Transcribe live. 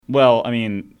Well, I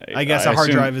mean, I guess a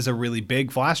hard drive is a really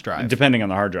big flash drive. Depending on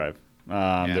the hard drive.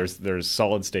 There's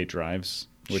solid state drives,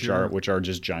 which Sure. are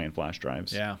just giant flash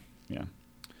drives. Yeah. Yeah.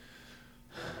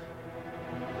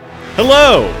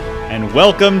 Hello, and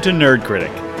welcome to Nerd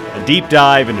Critic, a deep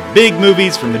dive into big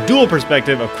movies from the dual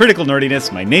perspective of critical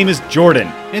nerdiness. My name is Jordan.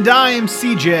 And I am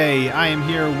CJ. I am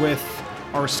here with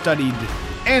our studied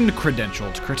and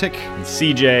credentialed critic. And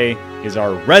CJ is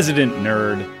our resident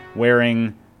nerd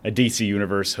wearing a DC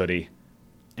Universe hoodie.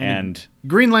 And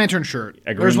Green Lantern shirt.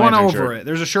 There's one over it.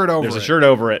 There's a shirt over it. There's a shirt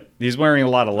over it. He's wearing a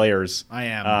lot of layers. I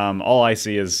am. All I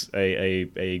see is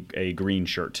a green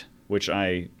shirt, which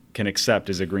I can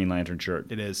accept as a Green Lantern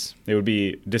shirt. It is. It would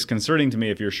be disconcerting to me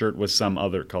if your shirt was some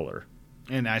other color.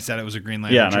 And I said it was a Green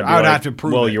Lantern shirt. I would have to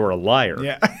prove it. Well, you're a liar.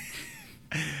 Yeah.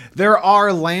 There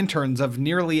are lanterns of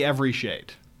nearly every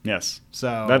shade. Yes.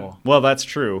 So. That's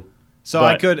true. So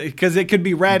I could, because it could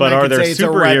be red, but and I are could there say it's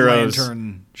a red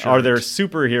lantern shirt. Are there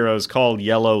superheroes called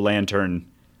Yellow Lantern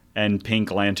and Pink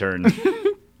Lantern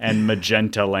and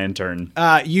Magenta Lantern?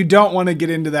 You don't want to get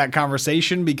into that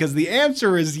conversation because the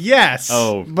answer is yes.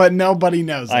 Oh, but nobody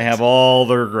knows. I have all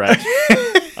the regret.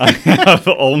 I have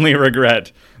only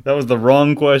regret. That was the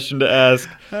wrong question to ask.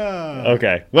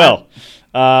 Okay. Well,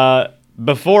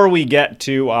 before we get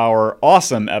to our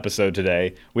awesome episode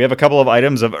today, we have a couple of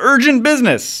items of urgent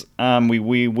business.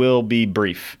 We will be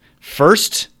brief.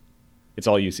 First, it's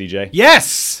all you, CJ.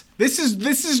 Yes! This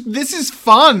is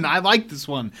fun. I like this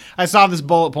one. I saw this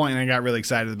bullet point and I got really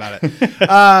excited about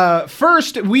it.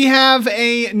 First, we have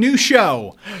a new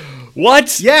show.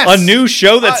 What? Yes. A new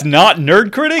show that's not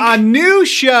Nerd Critic? A new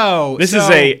show. This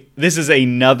is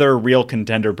another Real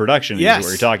Contender production. Yes. Is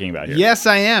what you're talking about here. Yes,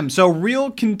 I am. So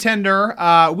Real Contender,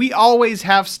 we always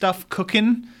have stuff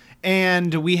cooking,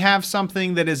 and we have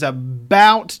something that is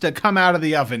about to come out of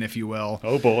the oven, if you will.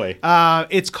 Oh boy.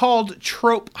 It's called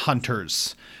Trope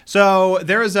Hunters. So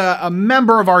there is a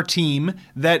member of our team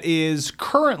that is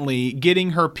currently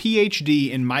getting her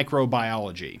PhD in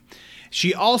microbiology.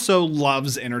 She also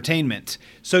loves entertainment.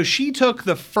 So she took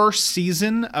the first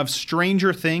season of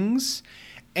Stranger Things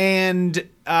and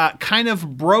kind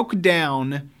of broke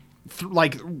down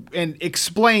and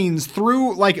explains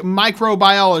through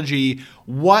microbiology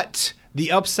what the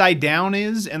Upside Down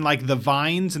is, and the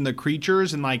vines and the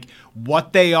creatures, and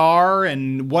what they are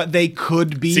and what they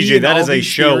could be. CJ, that is a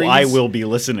show theories. I will be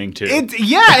listening to. And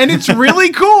it's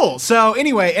really cool. So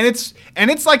anyway, and it's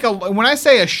when I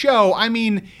say a show, I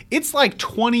mean it's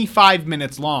 25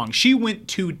 minutes long. She went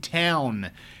to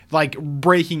town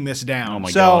breaking this down. Oh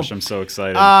my gosh, I'm so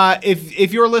excited.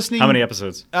 If you're listening, how many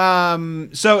episodes?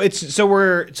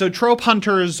 So Trope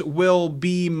Hunters will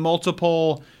be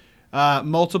multiple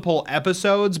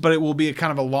episodes, but it will be a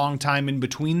kind of a long time in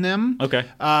between them. Okay.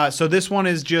 So this one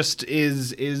is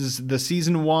the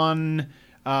season 1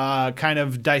 kind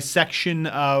of dissection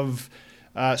of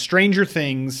Stranger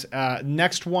Things.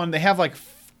 Next one, they have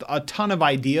a ton of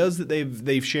ideas that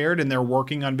they've shared, and they're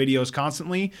working on videos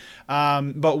constantly.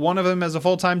 But one of them has a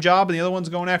full-time job, and the other one's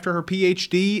going after her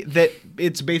PhD. That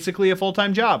it's basically a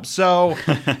full-time job. So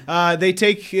they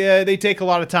take a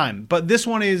lot of time. But this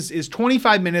one is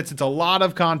 25 minutes. It's a lot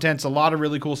of content. It's a lot of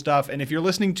really cool stuff. And if you're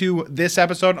listening to this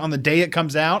episode on the day it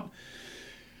comes out,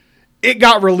 it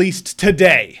got released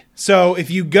today. So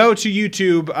if you go to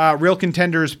YouTube, Real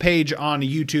Contenders page on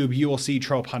YouTube, you will see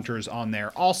Trope Hunters on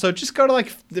there. Also, just go to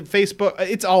the Facebook.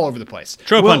 It's all over the place.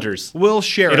 Trope Hunters. We'll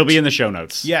share it. It'll be in the show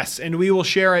notes. Yes, and we will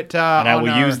share it. And I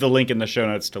will use the link in the show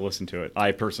notes to listen to it.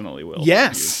 I personally will.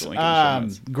 Yes. Use the link in the show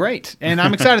notes. Great. And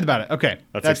I'm excited about it. Okay.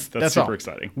 That's super all.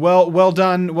 exciting. Well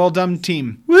done,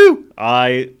 team. Woo!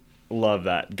 I love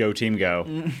that. Go team,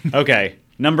 go. Okay.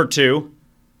 Number 2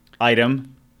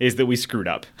 item is that we screwed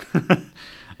up.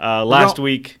 Last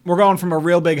week... We're going from a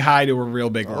real big high to a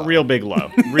real big low. A real big low.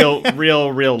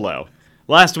 real low.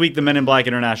 Last week, the Men in Black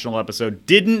International episode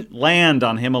didn't land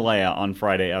on Himalaya on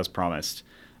Friday as promised.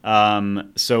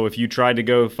 So if you tried to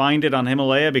go find it on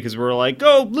Himalaya, because we were like,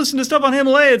 go listen to stuff on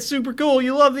Himalaya, it's super cool,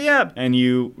 you love the app, and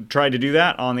you tried to do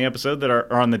that on the episode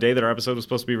or on the day that our episode was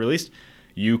supposed to be released,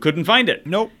 you couldn't find it.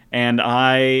 Nope. And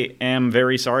I am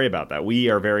very sorry about that. We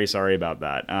are very sorry about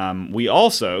that. We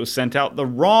also sent out the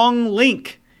wrong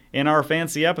link in our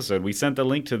fancy episode. We sent the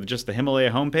link to just the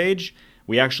Himalaya homepage.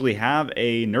 We actually have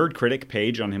a Nerd Critic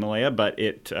page on Himalaya, but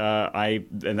and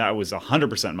that was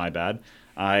 100% my bad.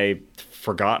 I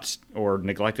forgot or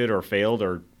neglected or failed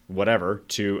or whatever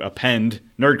to append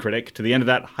Nerd Critic to the end of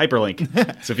that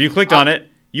hyperlink. So if you clicked on it,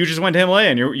 you just went to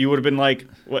Himalaya and you would have been like,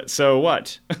 what? So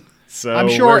what? So I'm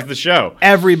sure where's the show?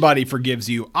 Everybody forgives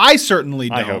you. I certainly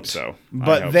don't. I hope so.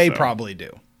 But they probably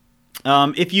do.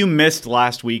 If you missed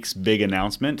last week's big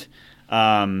announcement,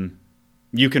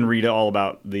 you can read all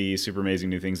about the super amazing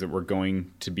new things that we're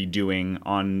going to be doing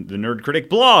on the Nerd Critic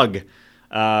blog.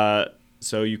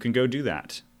 So you can go do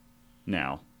that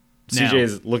now. CJ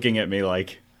is looking at me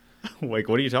like, what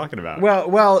are you talking about?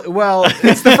 Well,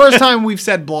 it's the first time we've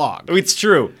said blog. It's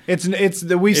true.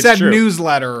 We've said true.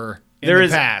 Newsletter in the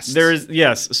past.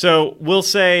 Yes. So we'll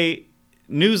say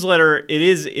newsletter.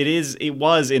 It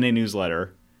was in a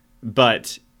newsletter,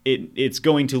 but it's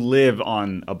going to live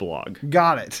on a blog.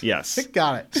 Got it. Yes.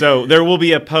 Got it. So there will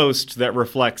be a post that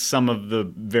reflects some of the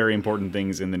very important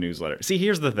things in the newsletter. See,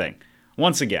 here's the thing.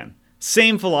 Once again,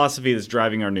 same philosophy that's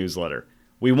driving our newsletter.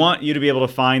 We want you to be able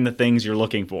to find the things you're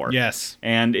looking for. Yes.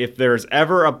 And if there's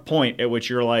ever a point at which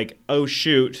you're like, oh,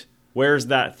 shoot, where's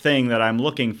that thing that I'm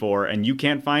looking for? And you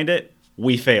can't find it,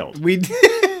 we failed.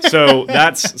 So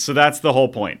that's the whole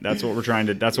point. That's what we're trying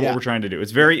to do.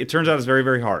 It turns out it's very,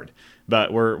 very hard.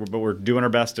 But we're doing our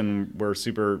best, and we're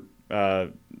super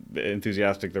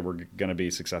enthusiastic that we're going to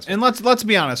be successful. And let's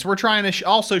be honest, we're trying to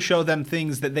also show them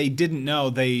things that they didn't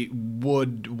know they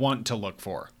would want to look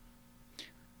for.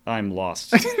 I'm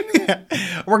lost.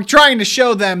 We're trying to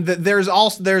show them that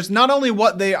there's not only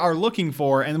what they are looking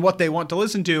for and what they want to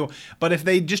listen to, but if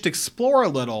they just explore a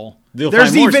little,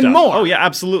 there's even more. Oh yeah,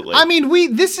 absolutely. I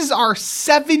mean, this is our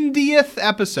 70th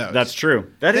episode. That's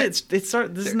true. This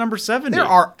is number 70. There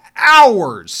are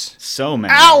hours. So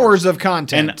many hours of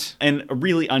content. And a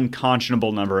really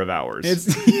unconscionable number of hours.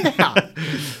 And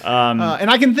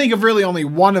I can think of really only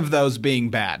one of those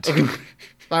being bad.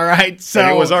 All right, so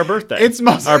and it was our birthday. It's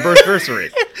our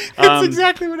birthversary. That's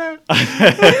exactly what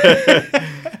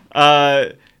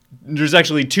happened. There's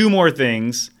actually two more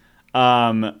things.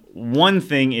 One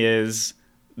thing is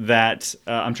that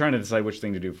I'm trying to decide which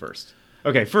thing to do first.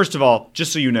 Okay, first of all,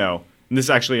 just so you know, and this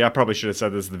actually I probably should have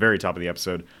said this at the very top of the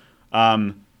episode.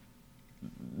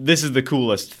 This is the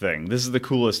coolest thing. This is the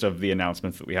coolest of the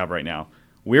announcements that we have right now.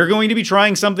 We're going to be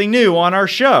trying something new on our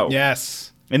show.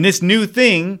 Yes. And this new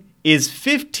thing is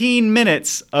 15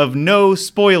 minutes of no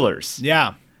spoilers.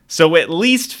 Yeah. So at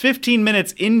least 15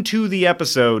 minutes into the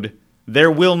episode,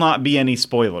 there will not be any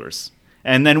spoilers.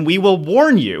 And then we will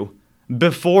warn you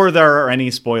before there are any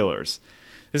spoilers.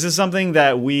 This is something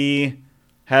that we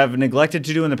have neglected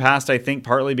to do in the past, I think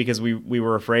partly because we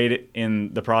were afraid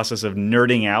in the process of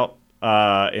nerding out,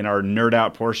 in our nerd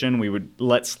out portion, we would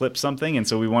let slip something. And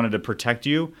so we wanted to protect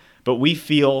you. But we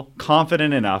feel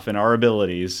confident enough in our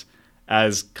abilities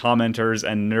as commenters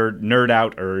and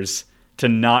nerd-outers to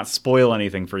not spoil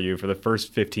anything for you for the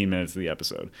first 15 minutes of the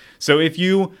episode. So if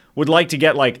you would like to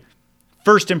get like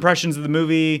first impressions of the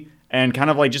movie and kind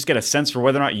of like just get a sense for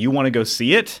whether or not you want to go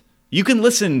see it, you can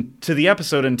listen to the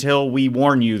episode until we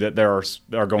warn you that there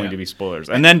are going to be spoilers,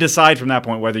 and then decide from that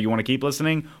point whether you want to keep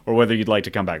listening or whether you'd like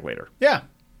to come back later. Yeah.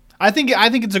 I think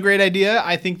it's a great idea.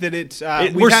 I think that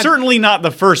we're certainly not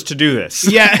the first to do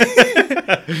this. Yeah.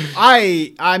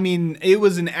 I mean, it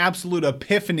was an absolute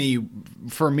epiphany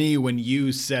for me when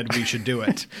you said we should do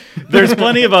it. There's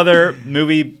plenty of other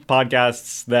movie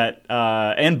podcasts that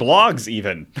and blogs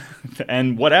even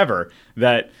and whatever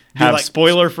that have like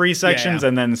spoiler-free sections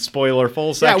and then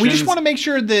spoiler-full sections. Yeah, we just want to make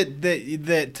sure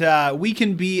that we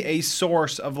can be a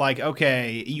source of like,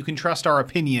 okay, you can trust our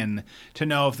opinion to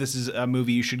know if this is a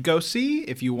movie you should go see,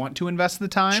 if you want to invest the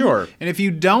time. Sure. And if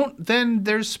you don't, then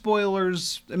there's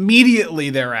spoilers immediately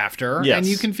thereafter, and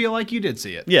you can feel like you did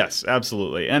see it. Yes,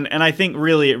 absolutely. And I think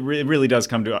really it really does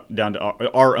come down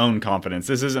to our own confidence.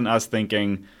 This isn't us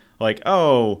thinking like,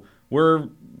 oh,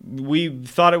 we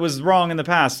thought it was wrong in the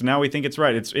past, and now we think it's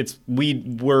right. We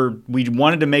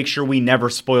wanted to make sure we never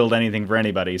spoiled anything for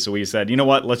anybody, so we said, you know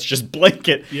what? Let's just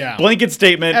blanket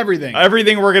statement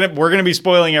everything we're gonna be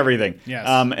spoiling everything. Yes.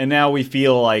 And now we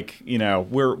feel like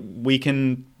we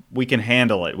can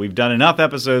handle it. We've done enough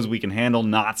episodes. We can handle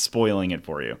not spoiling it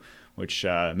for you, which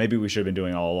maybe we should have been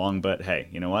doing all along. But hey,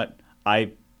 you know what? I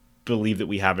believe that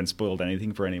we haven't spoiled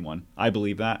anything for anyone. I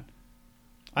believe that.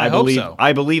 I believe so.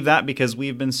 I believe that because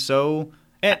we've been so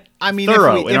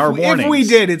thorough in our warnings. If we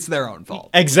did, it's their own fault.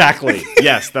 Exactly.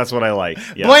 Yes, that's what I like.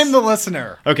 Yes. Blame the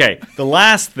listener. Okay. The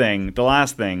last thing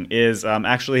is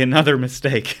actually another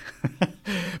mistake.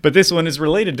 But this one is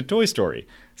related to Toy Story.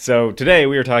 So today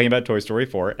we are talking about Toy Story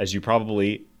 4, as you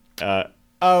probably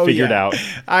figured out.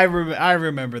 I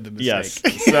remember the mistake.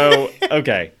 Yes. So,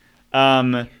 okay.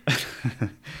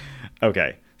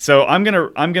 Okay. So I'm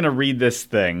gonna read this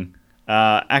thing.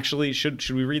 Actually, should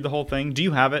we read the whole thing? Do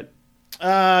you have it?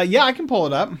 Yeah, I can pull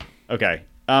it up. Okay.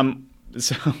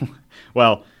 So,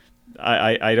 well,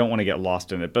 I don't want to get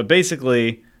lost in it, but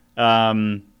basically,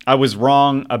 I was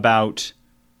wrong about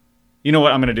You know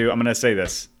what I'm going to do? I'm going to say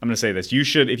this. You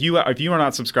should, if you are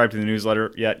not subscribed to the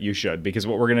newsletter yet, you should, because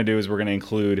what we're going to do is we're going to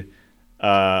include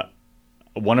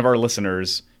one of our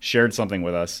listeners shared something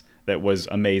with us that was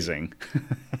amazing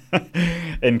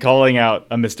in calling out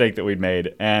a mistake that we'd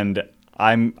made, and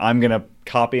I'm going to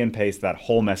copy and paste that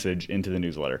whole message into the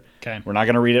newsletter. Okay. We're not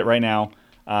going to read it right now.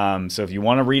 So if you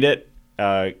want to read it,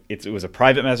 it was a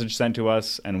private message sent to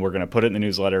us, and we're going to put it in the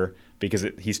newsletter because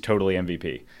he's totally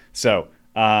MVP. So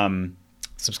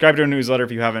subscribe to our newsletter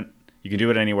if you haven't. You can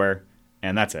do it anywhere,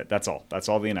 and that's it. That's all. That's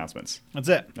all the announcements. That's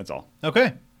it. That's all.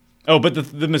 Okay. Oh, but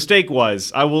the mistake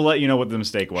was, I will let you know what the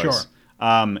mistake was. Sure.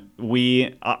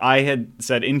 I had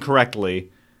said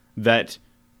incorrectly that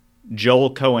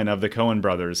Joel Cohen of the Coen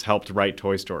brothers helped write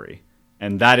Toy Story,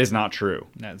 and that is not true.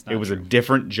 That's not It was true. a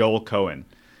different Joel Cohen,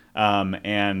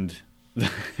 and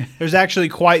There's actually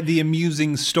quite the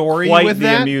amusing story quite with the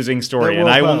that. amusing story, that and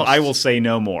we'll I post. will say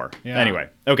no more. Yeah. Anyway,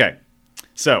 okay,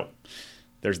 so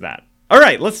there's that. All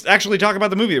right, let's actually talk about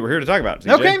the movie that we're here to talk about.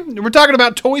 CJ. Okay, we're talking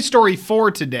about Toy Story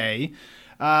 4 today.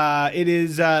 It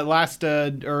is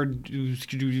or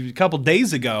a couple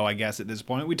days ago, I guess, at this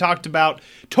point, we talked about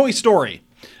Toy Story.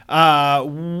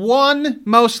 1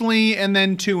 mostly, and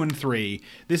then 2 and 3.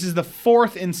 This is the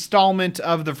 4th installment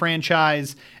of the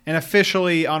franchise, and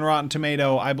officially on Rotten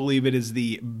Tomato, I believe it is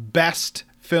the best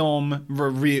film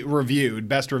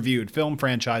best reviewed film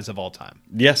franchise of all time.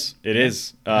 Yes, it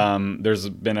is. There's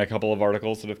been a couple of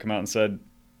articles that have come out and said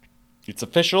it's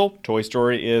official. Toy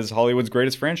Story is Hollywood's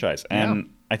greatest franchise,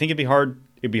 and I think it'd be hard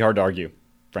to argue,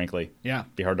 frankly. Yeah,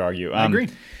 It'd be hard to argue. I agree.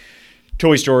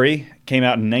 Toy Story came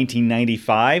out in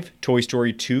 1995. Toy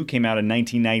Story 2 came out in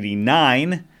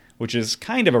 1999, which is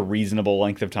kind of a reasonable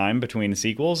length of time between the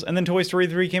sequels. And then Toy Story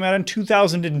 3 came out in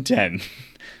 2010.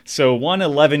 So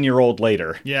 11-year-old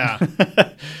later. Yeah.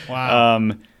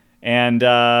 Wow.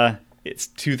 It's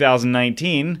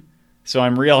 2019, so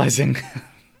I'm realizing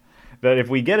that if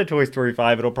we get a Toy Story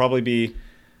 5, it'll probably be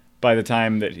by the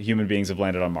time that human beings have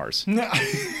landed on Mars.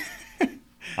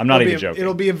 I'm not even joking.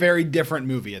 It'll be a very different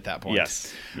movie at that point.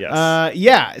 Yes.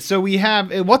 Yeah. So we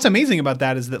have. What's amazing about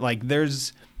that is that like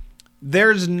there's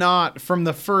not from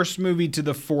the first movie to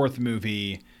the 4th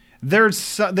movie.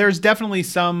 There's definitely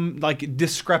some like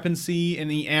discrepancy in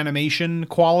the animation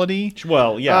quality.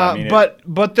 Well, yeah.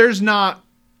 But there's not.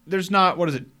 What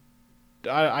is it?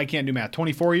 I can't do math.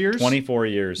 24 years? 24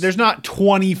 years. There's not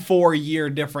 24 year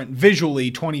different,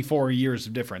 visually 24 years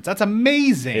of difference. That's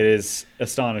amazing. It is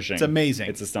astonishing. It's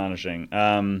amazing. It's astonishing.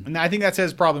 And I think that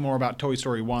says probably more about Toy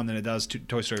Story 1 than it does to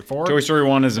Toy Story 4. Toy Story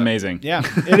 1 is amazing. Yeah,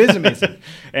 it is amazing.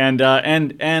 and I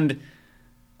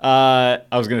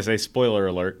was going to say spoiler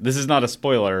alert. This is not a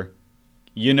spoiler.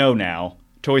 You know now.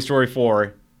 Toy Story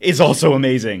 4 is also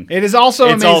amazing. It is also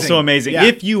amazing. It's also amazing. Yeah.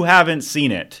 If you haven't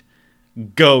seen it,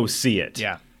 go see it.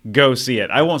 Yeah. Go see it.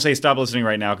 I won't say stop listening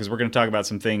right now because we're going to talk about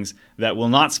some things that will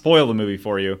not spoil the movie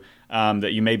for you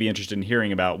that you may be interested in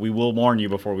hearing about. We will warn you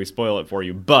before we spoil it for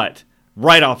you. But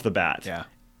right off the bat,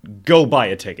 go buy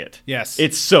a ticket. Yes.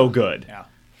 It's so good. Yeah.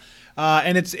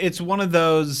 And it's one of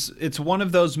those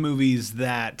movies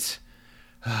that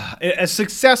a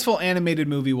successful animated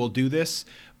movie will do this,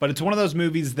 but it's one of those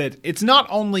movies that it's not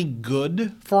only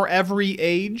good for every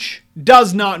age.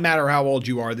 Does not matter how old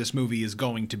you are, this movie is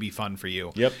going to be fun for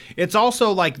you. Yep. It's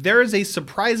also like there is a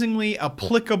surprisingly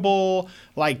applicable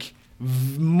like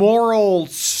moral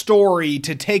story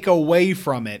to take away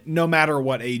from it, no matter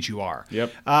what age you are.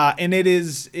 Yep. And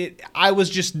I was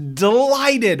just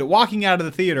delighted walking out of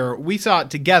the theater. We saw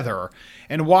it together,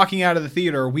 and walking out of the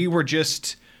theater, we were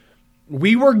giddy.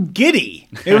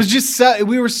 It was just it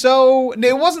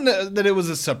wasn't that it was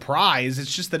a surprise.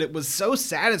 It's just that it was so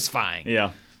satisfying.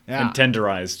 Yeah. And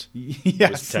tenderized.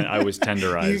 Yes. I was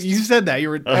tenderized. You said that. You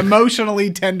were emotionally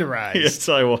tenderized. Yes,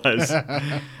 I was.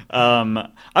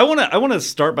 I want to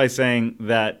start by saying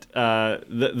that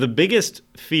the biggest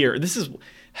fear.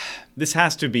 This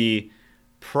has to be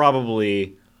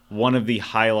probably one of the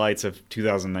highlights of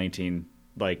 2019,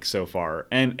 like so far,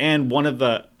 and one of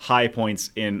the high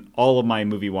points in all of my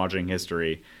movie watching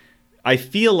history. I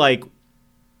feel like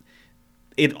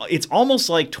it's almost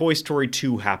like Toy Story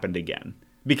 2 happened again,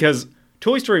 because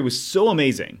Toy Story was so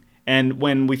amazing. And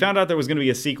when we found out there was going to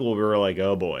be a sequel, we were like,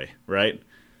 oh boy, right?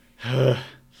 A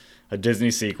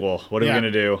Disney sequel. What are we going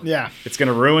to do? Yeah. It's going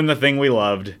to ruin the thing we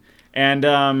loved. And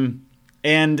then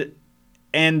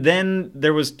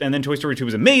Toy Story 2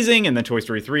 was amazing, and then Toy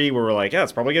Story 3 where we're like, yeah,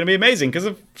 it's probably going to be amazing because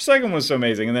the second one was so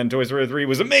amazing. And then Toy Story 3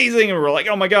 was amazing, and we were like,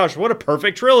 oh my gosh, what a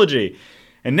perfect trilogy.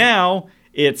 And now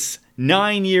it's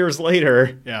 9 years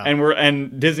later,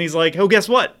 and Disney's like, oh, guess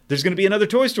what? There's going to be another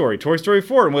Toy Story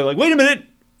 4. And we're like, wait a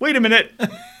minute.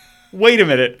 wait a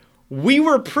minute. We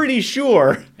were pretty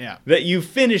sure Yeah. that you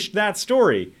finished that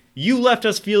story. You left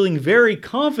us feeling very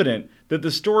confident that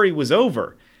the story was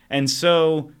over. And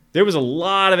so there was a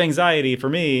lot of anxiety for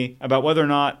me about whether or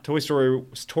not Toy Story,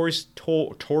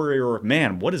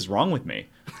 man, what is wrong with me?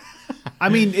 I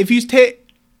mean, if you take...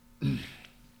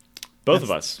 Both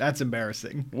of us. That's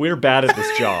embarrassing. We're bad at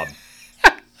this job.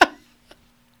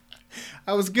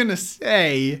 I was going to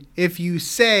say, if you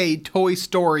say Toy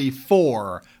Story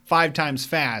 4 5 times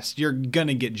fast, you're going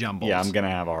to get jumbled. Yeah, I'm going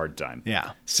to have a hard time.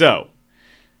 Yeah. So,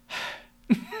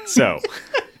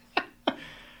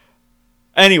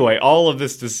 anyway, all of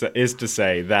this is to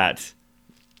say that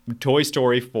Toy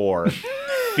Story 4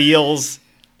 feels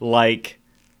like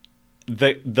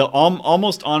the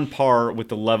almost on par with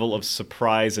the level of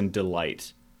surprise and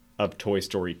delight of Toy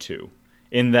Story 2,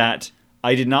 in that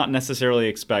I did not necessarily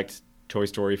expect Toy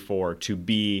Story 4 to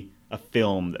be a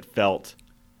film that felt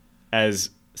as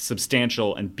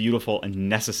substantial and beautiful and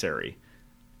necessary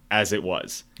as it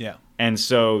was. Yeah. And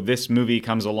so this movie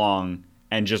comes along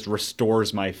and just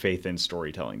restores my faith in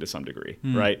storytelling to some degree,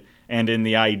 right? And in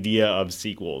the idea of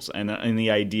sequels and in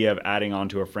the idea of adding on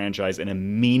to a franchise in a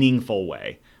meaningful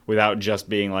way without just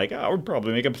being like, oh, we'll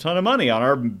probably make a ton of money on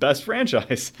our best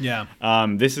franchise. Yeah.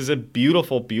 This is a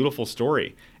beautiful, beautiful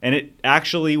story. And it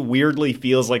actually weirdly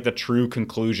feels like the true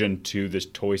conclusion to this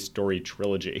Toy Story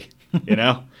trilogy, you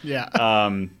know? Yeah.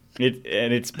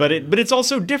 But it's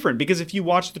also different because if you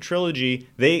watch the trilogy,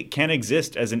 they can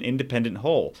exist as an independent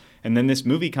whole. And then this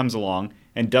movie comes along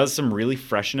and does some really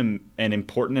fresh and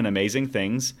important and amazing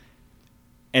things.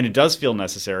 And it does feel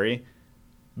necessary,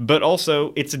 but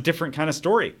also it's a different kind of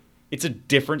story. It's a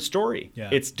different story. Yeah.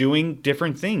 It's doing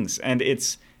different things, and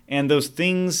those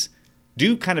things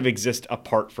do kind of exist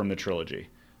apart from the trilogy,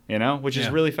 you know, which is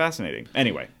really fascinating.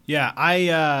 Anyway. Yeah,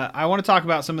 I want to talk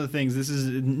about some of the things. This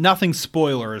is nothing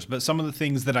spoilers, but some of the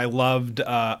things that I loved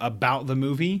about the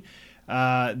movie.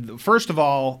 First of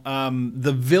all,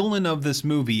 the villain of this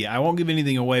movie, I won't give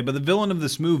anything away, but the villain of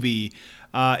this movie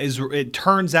it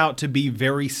turns out to be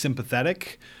very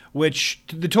sympathetic, which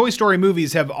the Toy Story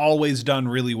movies have always done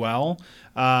really well.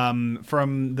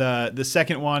 From the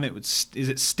second one, is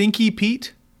it Stinky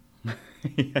Pete?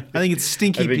 Yeah, I think it's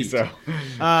Stinky Pete. so.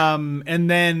 And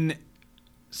then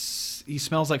he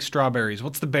smells like strawberries.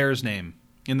 What's the bear's name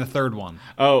in the third one?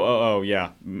 Oh,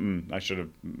 yeah. I should have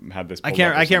had this. I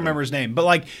can't remember his name, but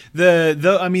like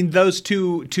those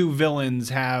two villains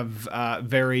have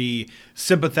very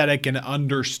sympathetic and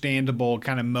understandable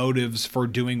kind of motives for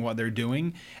doing what they're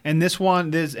doing. And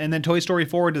and then Toy Story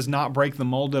 4 does not break the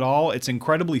mold at all. It's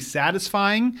incredibly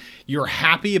satisfying. You're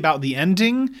happy about the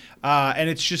ending, and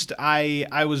it's just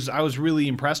I was really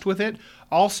impressed with it.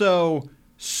 Also,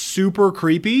 super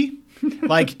creepy.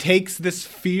 Like takes this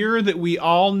fear that we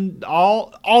all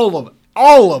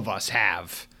of us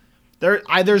have.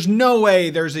 There's no way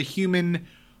there's a human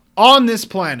on this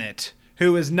planet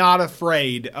who is not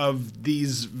afraid of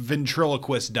these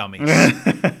ventriloquist dummies.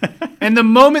 And the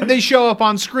moment they show up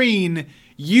on screen,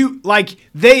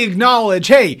 they acknowledge,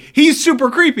 hey, he's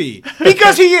super creepy,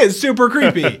 because he is super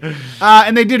creepy.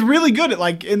 And they did really good at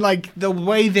the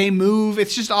way they move.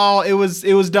 It's just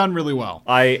it was done really well.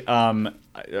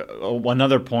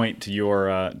 Another point to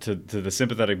your to the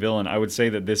sympathetic villain, I would say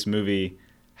that this movie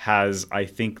has, I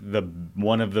think,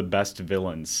 one of the best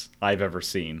villains I've ever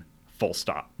seen. Full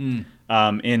stop.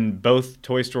 In both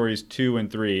Toy Stories 2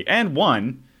 and 3 and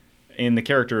 1, in the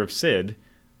character of Sid,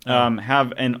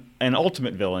 have an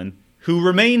ultimate villain who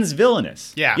remains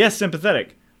villainous. Yeah. Yes,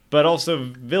 sympathetic, but also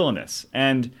villainous.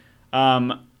 And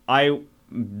I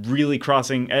really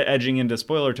edging into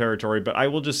spoiler territory, but I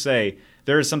will just say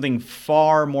there is something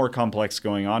far more complex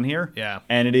going on here. Yeah.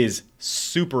 And it is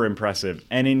super impressive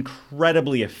and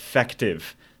incredibly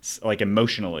effective, like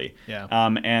emotionally. Yeah.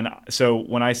 And so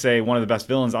when I say one of the best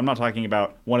villains, I'm not talking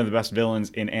about one of the best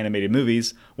villains in animated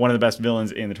movies, one of the best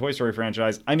villains in the Toy Story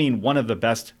franchise. I mean one of the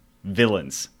best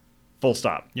villains. Full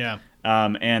stop. Yeah.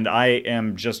 And I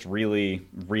am just really,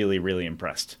 really, really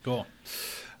impressed. Cool.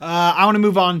 I want to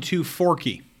move on to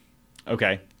Forky.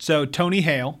 Okay. So Tony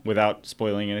Hale. Without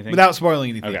spoiling anything? Without spoiling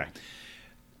anything. Okay.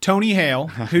 Tony Hale,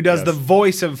 who does Yes. the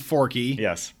voice of Forky.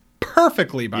 Yes.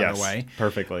 Perfectly, by the way.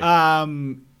 Perfectly.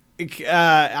 He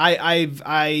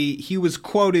was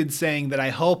quoted saying that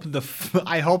I hope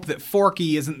that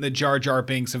Forky isn't the Jar Jar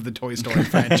Binks of the Toy Story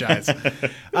franchise,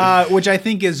 which I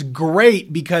think is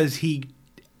great because he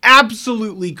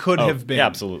absolutely could have been.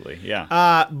 Absolutely,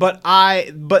 yeah.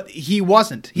 But he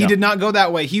wasn't. He did not go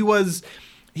that way. He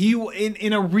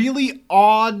in a really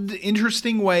odd,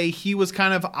 interesting way, he was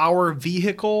kind of our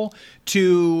vehicle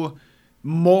to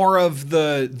more of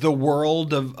the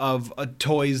world of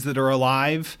toys that are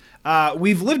alive.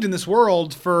 We've lived in this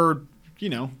world for,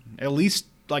 at least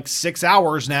like 6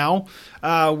 hours now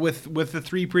with the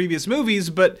 3 previous movies,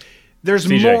 but there's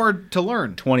CJ, more to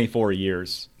learn. 24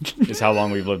 years is how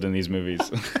long we've lived in these movies.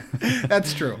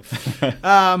 That's true.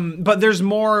 But there's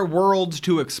more worlds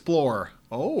to explore.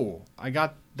 Oh, I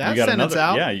got that sentence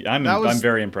out. Yeah, I'm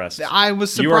very impressed. I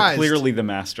was surprised. You are clearly the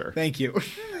master. Thank you.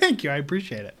 Thank you. I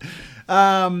appreciate it.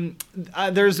 Now I'm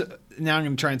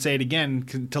going to try and say it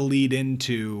again to lead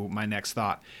into my next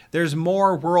thought. There's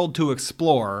more world to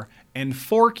explore, and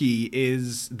Forky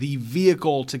is the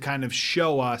vehicle to kind of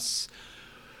show us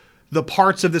the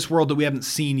parts of this world that we haven't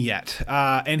seen yet.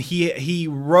 And he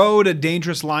rode a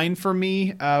dangerous line for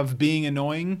me of being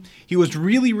annoying. He was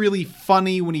really, really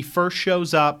funny when he first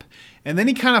shows up, and then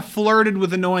he kind of flirted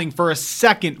with annoying for a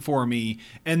second for me,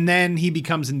 and then he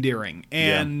becomes endearing.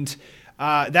 And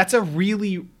that's a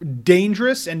really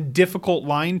dangerous and difficult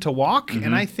line to walk,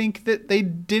 and I think that they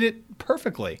did it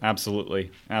perfectly. Absolutely.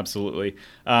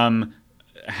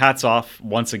 Hats off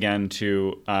once again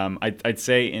to I'd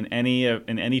say in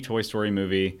any Toy Story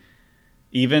movie,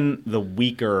 even the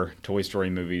weaker Toy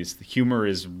Story movies, the humor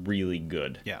is really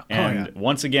good. Yeah. And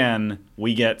once again,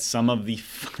 we get some of the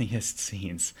funniest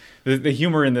scenes. The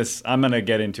humor in this, I'm going to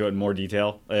get into it in more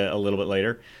detail a little bit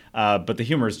later, but the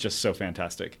humor is just so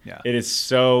fantastic. Yeah. It is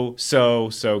so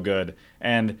good.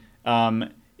 And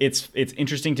it's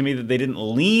interesting to me that they didn't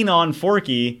lean on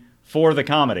Forky for the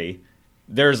comedy.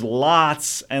 There's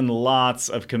lots and lots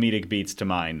of comedic beats to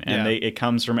mine, and it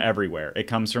comes from everywhere. It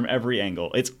comes from every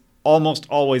angle. It's almost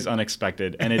always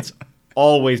unexpected, and it's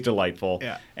always delightful.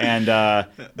 Yeah. And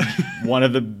one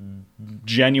of the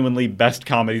genuinely best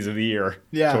comedies of the year,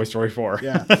 Toy Story 4.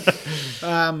 Yeah.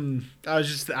 I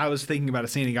was thinking about a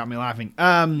scene that got me laughing.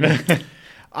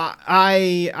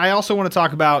 I also want to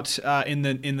talk about in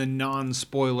the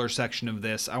non-spoiler section of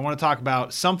this. I want to talk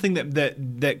about something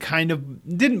that kind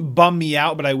of didn't bum me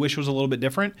out, but I wish was a little bit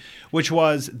different. Which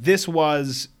was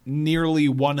nearly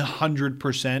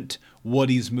 100%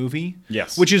 Woody's movie.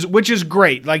 Yes, which is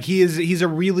great. Like he's a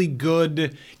really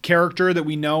good character that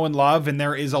we know and love, and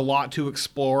there is a lot to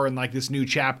explore in like this new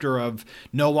chapter of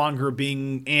no longer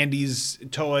being Andy's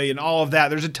toy and all of that.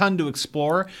 There's a ton to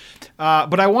explore,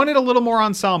 but I wanted a little more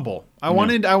ensemble. I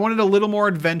wanted a little more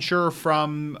adventure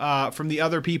from the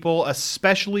other people,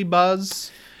 especially Buzz.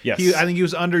 Yes. I think he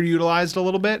was underutilized a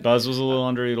little bit. Buzz was a little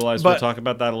underutilized. We'll talk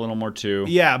about that a little more too.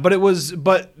 Yeah, but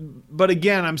but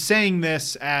again, I'm saying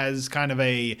this as kind of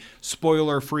a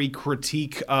spoiler-free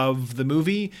critique of the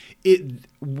movie.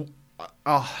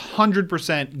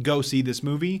 100% go see this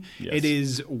movie. Yes. It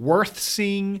is worth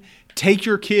seeing. Take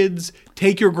your kids,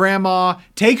 take your grandma,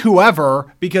 take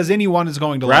whoever, because anyone is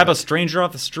going to grab love a stranger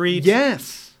off the street.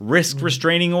 Yes. Risk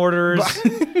restraining orders.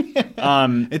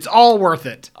 It's all worth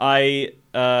it.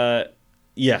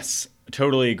 Yes,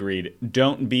 totally agreed.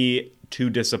 Don't be too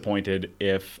disappointed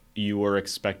if you were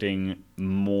expecting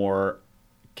more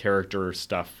character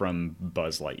stuff from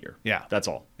Buzz Lightyear. Yeah. That's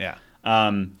all. Yeah.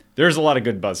 There's a lot of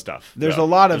good Buzz stuff. There's a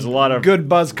lot of good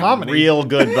Buzz comedy. Real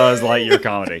good Buzz Lightyear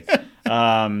comedy.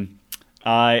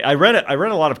 I read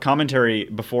a lot of commentary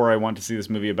before I went to see this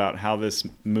movie about how this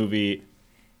movie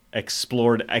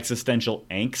explored existential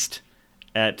angst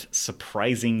at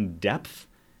surprising depth.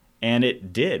 And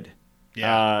it did.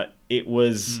 Yeah. It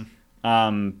was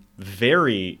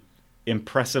very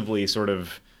impressively sort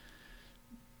of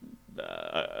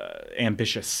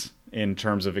ambitious in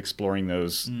terms of exploring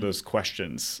those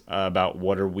questions about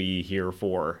what are we here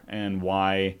for and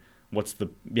why. What's the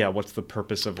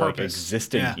purpose of like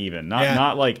existing even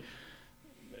not like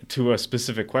to a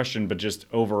specific question, but just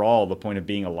overall the point of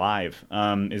being alive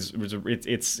it's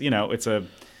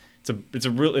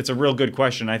a real good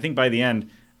question. I think by the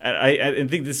end. I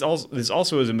think this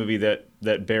also is a movie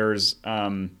that bears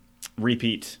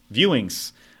repeat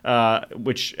viewings,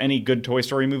 which any good Toy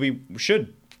Story movie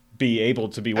should be able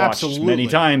to be watched many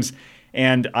times.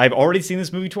 And I've already seen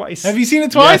this movie twice. Have you seen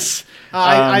it twice? Yes.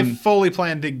 I fully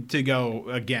plan to go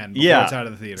again before it's out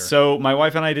of the theater. So my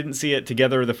wife and I didn't see it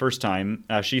together the first time.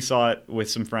 She saw it with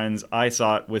some friends. I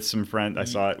saw it with some friends. I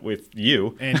saw it with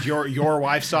you. And your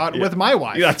wife saw it with my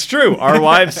wife. That's true. Our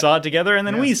wives saw it together, and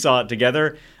then we saw it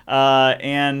together.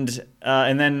 And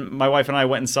then my wife and I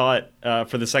went and saw it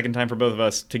for the second time for both of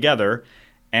us together.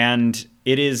 And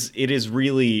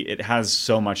it has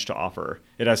so much to offer.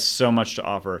 It has so much to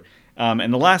offer.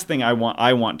 And the last thing I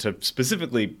want to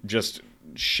specifically just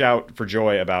shout for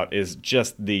joy about is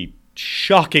just the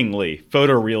shockingly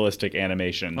photorealistic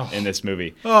animation in this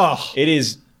movie. Oh. It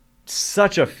is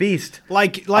such a feast.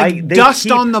 Like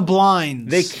dust on the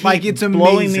blinds. They keep like it's amazing.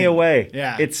 blowing me away.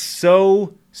 Yeah. It's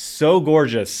so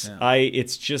gorgeous. Yeah.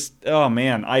 It's just, oh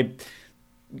man, I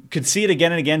could see it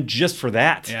again and again just for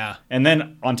that. Yeah. And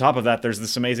then on top of that, there's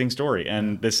this amazing story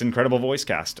and this incredible voice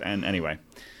cast. And anyway,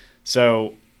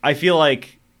 so I feel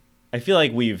like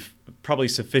we've probably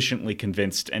sufficiently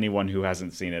convinced anyone who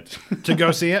hasn't seen it to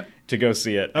go see it. To go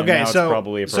see it. And Okay, now so it's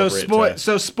probably appropriate.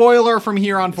 so spoiler from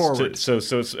here on forward. So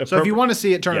if you want to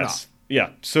see it, turn it off. Yeah.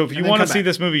 So if you then want to come see back.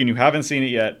 this movie and you haven't seen it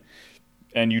yet,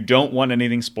 and you don't want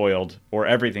anything spoiled or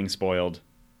everything spoiled,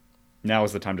 now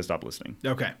is the time to stop listening.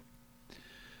 Okay.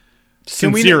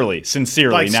 Sincerely,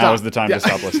 Like, now stop. is the time Yeah. to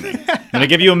stop listening. I'm going to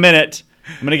give you a minute.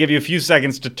 I'm going to give you a few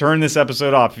seconds to turn this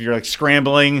episode off if you're like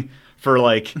scrambling for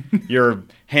like your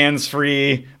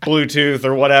hands-free Bluetooth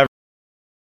or whatever.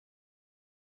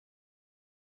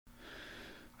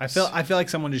 I feel like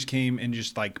someone just came and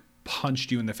just like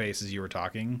punched you in the face as you were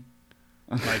talking.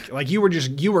 Like you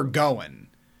were going.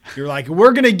 You're like,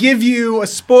 we're gonna give you a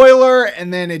spoiler,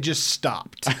 and then it just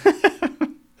stopped.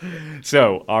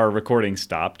 So our recording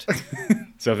stopped.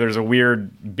 So if there's a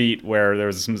weird beat where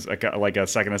there's like a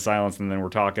second of silence, and then we're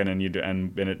talking, and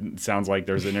it sounds like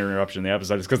there's an interruption in the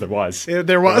episode, it's because there was.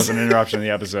 There was an interruption in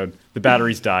the episode. The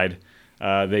batteries died.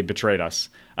 They betrayed us.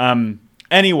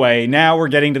 Anyway, now we're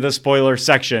getting to the spoiler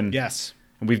section. Yes.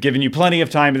 And we've given you plenty of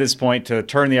time at this point to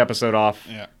turn the episode off.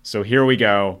 Yeah. So here we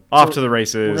go. Off to the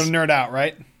races. We're gonna nerd out,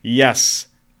 right? Yes.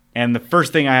 And the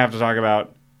first thing I have to talk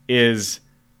about is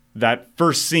that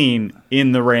first scene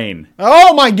in the rain.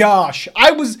 Oh my gosh.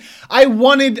 I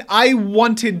wanted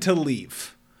to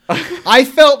leave. I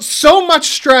felt so much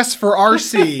stress for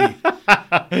RC.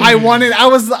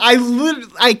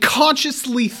 I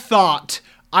consciously thought,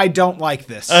 I don't like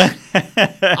this.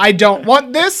 I don't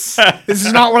want this. This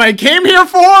is not what I came here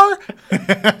for.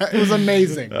 It was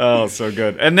amazing. Oh, so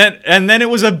good. And then it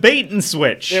was a bait and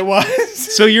switch. It was.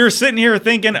 So you're sitting here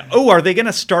thinking, oh, are they going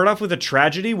to start off with a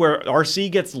tragedy where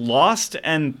RC gets lost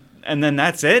and then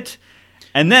that's it?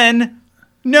 And then,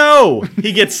 no,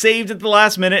 he gets saved at the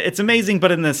last minute. It's amazing.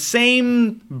 But in the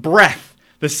same breath,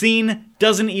 the scene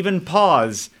doesn't even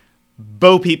pause.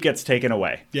 Bo Peep gets taken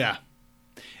away. Yeah.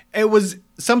 It was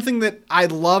something that I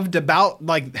loved about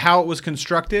like how it was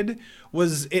constructed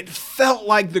was it felt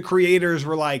like the creators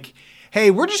were like,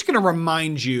 hey, we're just going to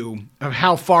remind you of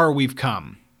how far we've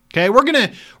come. Okay, we're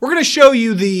gonna show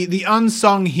you the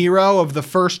unsung hero of the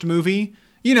first movie.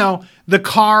 You know, the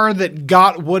car that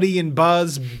got Woody and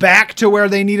Buzz back to where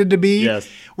they needed to be. Yes.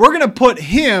 We're gonna put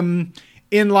him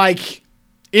in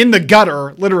the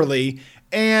gutter, literally.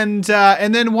 And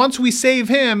then once we save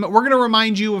him, we're gonna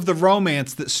remind you of the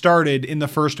romance that started in the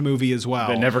first movie as well.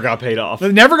 That never got paid off.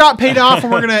 It never got paid off,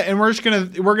 and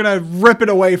we're gonna rip it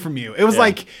away from you. It was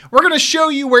like we're gonna show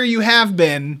you where you have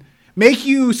been, make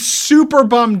you super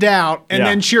bummed out, and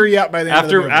then cheer you up by the end of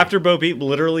the movie. After Bo Peep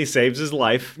literally saves his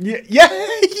life. Yeah,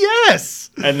 yes.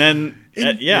 And then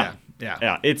Yeah.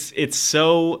 It's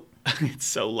so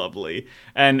lovely.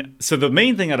 And so the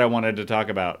main thing that I wanted to talk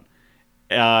about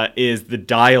is the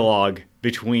dialogue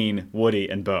between Woody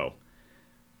and Bo.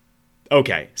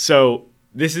 Okay, so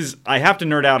I have to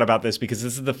nerd out about this because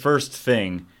this is the first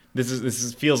thing.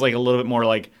 This feels like a little bit more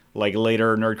like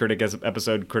later Nerd Critic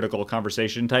episode critical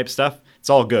conversation type stuff. It's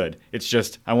all good. It's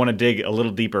just I want to dig a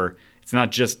little deeper. It's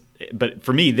not just, but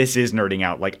for me, this is nerding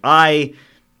out. Like I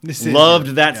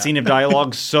loved that scene of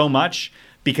dialogue so much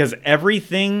because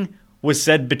everything was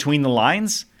said between the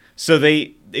lines. So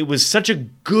it was such a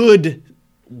good,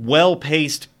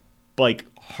 well-paced, like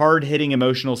hard-hitting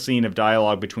emotional scene of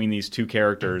dialogue between these two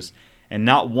characters. And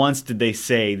not once did they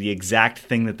say the exact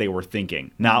thing that they were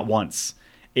thinking. Not once.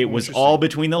 It was all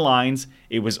between the lines.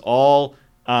 It was all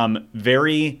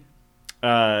very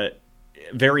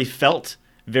felt,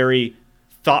 very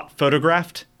thought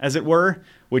photographed, as it were,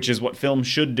 which is what film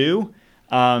should do.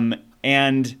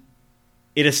 And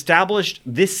it established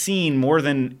this scene more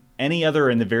than any other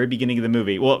in the very beginning of the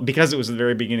movie. Well, because it was the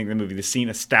very beginning of the movie, the scene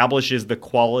establishes the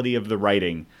quality of the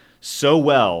writing so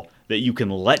well that you can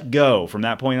let go from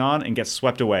that point on and get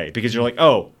swept away because you're like,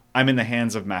 oh, I'm in the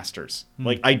hands of masters.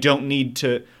 Like, I don't need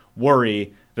to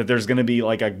worry that there's going to be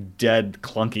like a dead,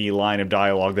 clunky line of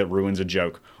dialogue that ruins a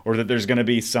joke, or that there's going to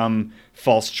be some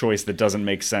false choice that doesn't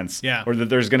make sense, or that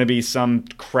there's going to be some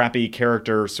crappy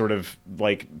character sort of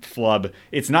like flub.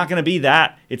 It's not going to be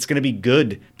that. It's going to be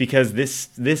good because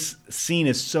this scene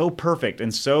is so perfect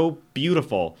and so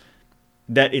beautiful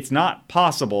that it's not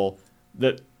possible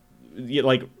that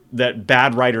that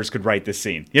bad writers could write this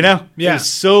scene, you know? Yeah. It was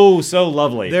so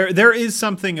lovely. There is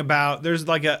something about, there's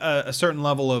like a certain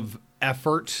level of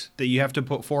effort that you have to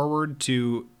put forward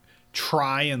to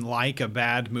try and like a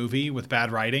bad movie with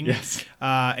bad writing. Yes.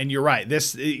 And you're right.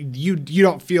 This you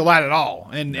don't feel that at all,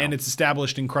 and it's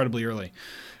established incredibly early.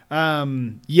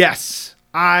 Yes,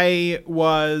 I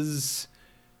was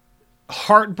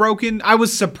heartbroken. I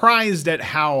was surprised at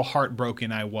how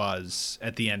heartbroken I was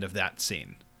at the end of that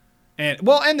scene. And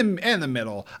the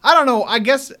middle. I don't know. I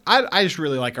guess I just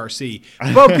really like RC.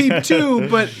 Bo Peep too,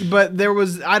 but there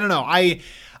was, I don't know.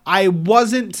 I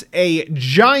wasn't a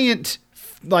giant,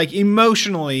 like,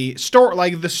 emotionally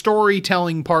like the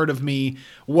storytelling part of me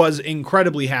was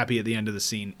incredibly happy at the end of the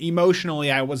scene.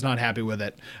 Emotionally, I was not happy with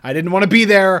it. I didn't want to be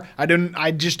there.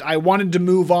 I wanted to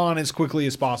move on as quickly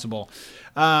as possible.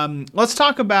 Let's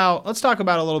talk about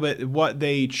a little bit what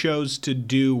they chose to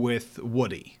do with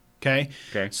Woody. Okay.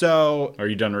 So, are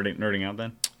you done nerding out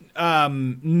then?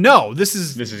 No. This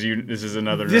is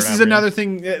another. This is another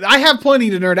thing. I have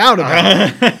plenty to nerd out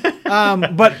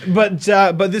about.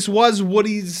 But this was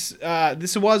Woody's.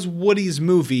 This was Woody's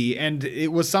movie, and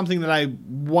it was something that I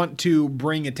want to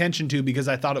bring attention to because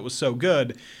I thought it was so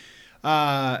good.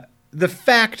 The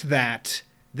fact that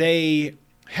they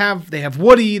have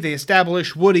Woody. They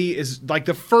establish Woody is like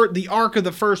the arc of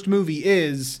the first movie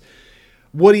is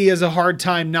Woody has a hard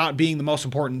time not being the most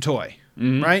important toy.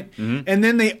 Mm-hmm. Right? Mm-hmm. And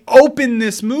then they open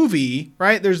this movie,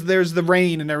 right? There's the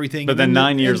rain and everything. But then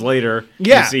 9 years later,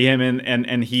 you see him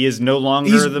and he is no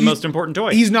longer the most important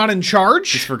toy. He's not in charge.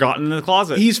 He's forgotten in the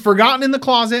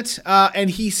closet. And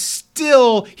he's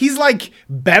like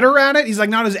better at it. He's like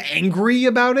not as angry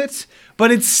about it,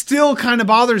 but it still kind of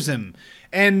bothers him.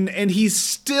 And he's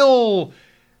still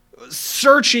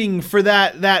searching for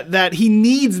that he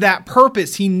needs that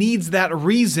purpose. He needs that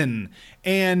reason.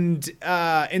 And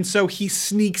so he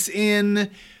sneaks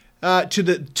in to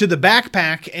the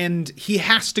backpack, and he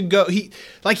has to go. He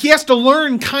has to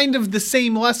learn kind of the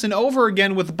same lesson over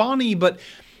again with Bonnie, but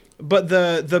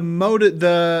the motive,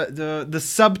 the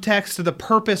subtext, the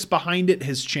purpose behind it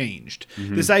has changed.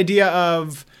 Mm-hmm. This idea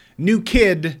of new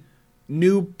kid,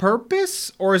 new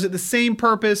purpose, or is it the same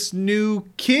purpose, new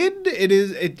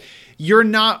kid? You're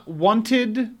not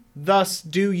wanted, thus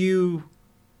do you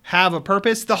have a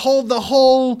purpose? The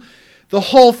whole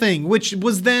thing, which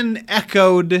was then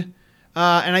echoed, and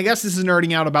I guess this is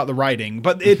nerding out about the writing,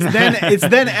 but it's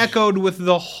then echoed with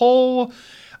the whole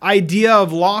idea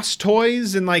of lost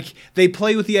toys, and like they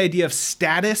play with the idea of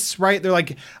status, right? They're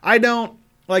like,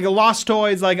 a lost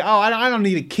toy is like, oh, I don't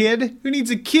need a kid. Who needs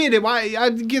a kid?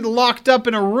 I get locked up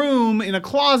in a room, in a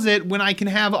closet, when I can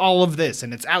have all of this,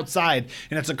 and it's outside,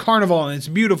 and it's a carnival, and it's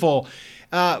beautiful.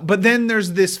 But then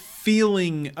there's this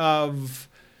feeling of,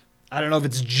 I don't know if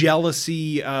it's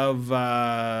jealousy of,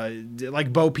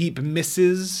 like Bo Peep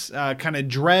misses, kind of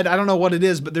dread. I don't know what it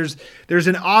is, but there's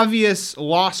an obvious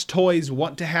lost toys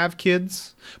want to have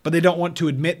kids, but they don't want to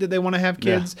admit that they want to have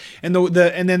kids. Yeah.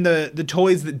 And then the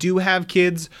toys that do have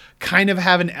kids kind of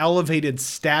have an elevated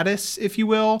status, if you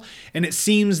will. And it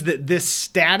seems that this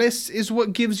status is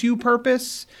what gives you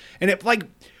purpose. And it like,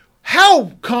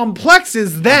 how complex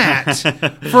is that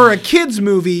for a kid's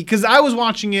movie? Because I was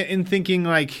watching it and thinking,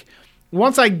 like,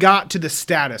 once I got to the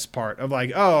status part of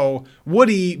like, oh,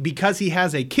 Woody, because he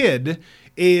has a kid,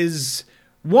 is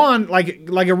one like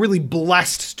a really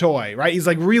blessed toy, right? He's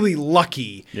like really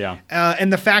lucky. Yeah.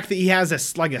 And the fact that he has a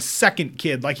second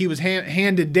kid, like he was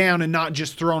handed down and not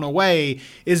just thrown away,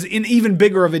 is an even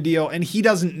bigger of a deal. And he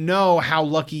doesn't know how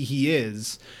lucky he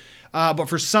is, but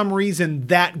for some reason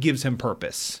that gives him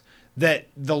purpose that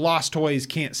the lost toys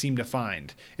can't seem to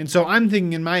find. And so I'm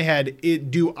thinking in my head,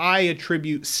 do I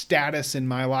attribute status in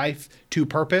my life to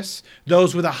purpose?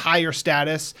 Those with a higher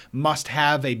status must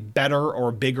have a better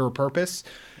or bigger purpose.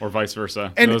 Or vice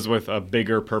versa. And those with a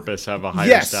bigger purpose have a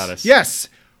higher status. Yes.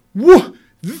 Woo!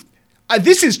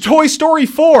 This is Toy Story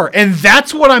 4, and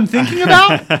that's what I'm thinking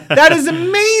about? That is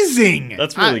amazing!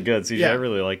 That's really good, CJ. Yeah. I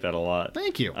really like that a lot.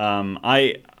 Thank you.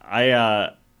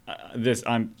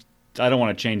 I don't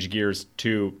want to change gears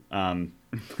too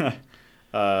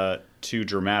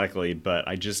dramatically, but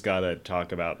I just gotta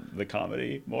talk about the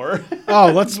comedy more.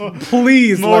 Oh, let's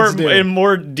do in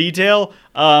more detail.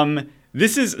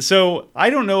 This is so I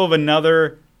don't know of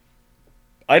another.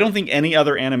 I don't think any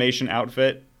other animation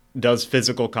outfit does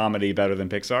physical comedy better than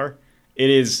Pixar. It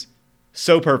is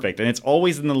so perfect, and it's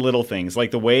always in the little things,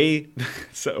 like the way.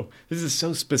 So this is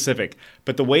so specific,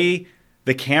 but the way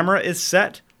the camera is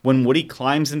set when Woody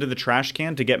climbs into the trash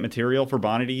can to get material for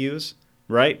Bonnie to use,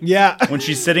 right? Yeah. When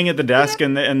she's sitting at the desk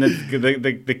and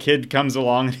the kid comes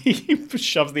along and he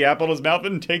shoves the apple in his mouth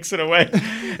and takes it away.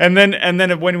 And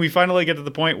then when we finally get to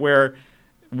the point where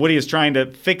Woody is trying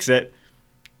to fix it,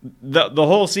 the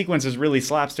whole sequence is really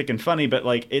slapstick and funny, but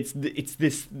like it's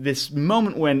this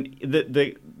moment when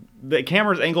the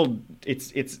camera's angled,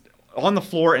 it's on the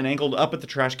floor and angled up at the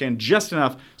trash can just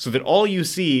enough so that all you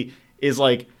see is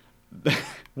like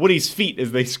Woody's feet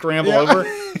as they scramble over.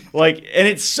 Like, and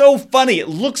it's so funny. It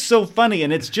looks so funny,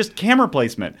 and it's just camera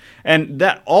placement. And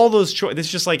that all those this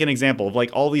is just like an example of like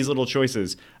all these little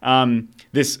choices.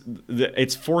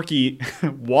 It's Forky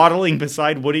waddling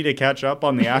beside Woody to catch up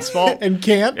on the asphalt and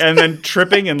can't, and then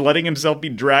tripping and letting himself be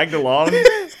dragged along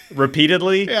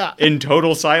repeatedly in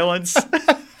total silence.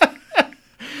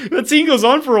 That scene goes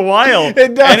on for a while.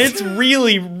 It does. And it's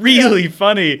really, really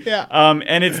funny. Yeah.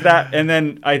 And it's that, and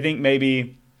then I think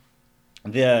maybe I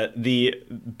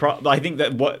think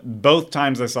that both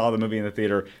times I saw the movie in the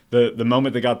theater, the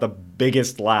moment that got the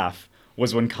biggest laugh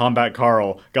was when Combat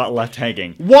Carl got left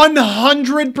hanging.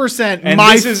 100%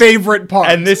 my favorite part.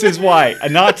 And this is why.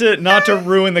 Not to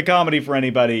ruin the comedy for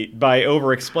anybody by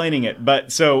over-explaining it,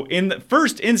 but so in the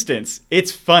first instance,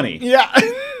 it's funny. Yeah.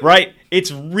 Right?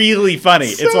 It's really funny.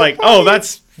 So it's like, funny. oh,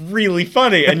 that's really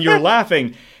funny, and you're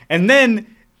laughing. And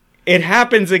then it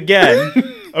happens again,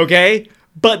 okay?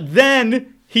 But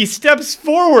then he steps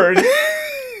forward.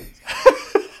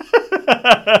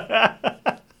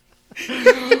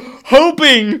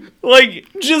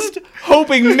 Just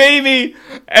hoping maybe,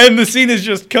 and the scene is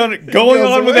just kind of going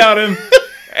on without him,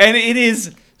 and it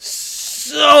is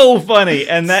so funny,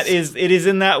 and it is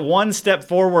in that one step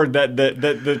forward that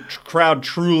the crowd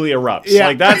truly erupts. Yeah.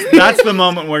 Like that's the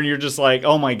moment where you're just like,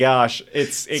 oh my gosh,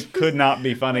 it could not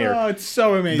be funnier. Oh, it's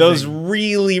so amazing. Those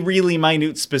really, really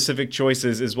minute specific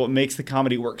choices is what makes the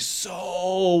comedy work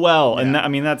so well. Yeah.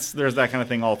 And there's that kind of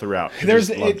thing all throughout. I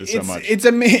loved it so much.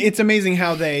 It's amazing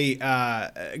how they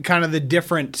kind of the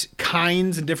different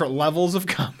kinds and different levels of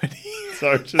comedy.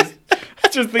 So just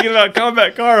thinking about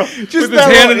Combat Carl with his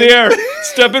hand in the air,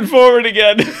 stepping forward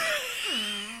again.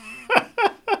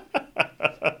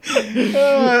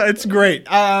 It's great.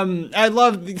 I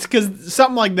love because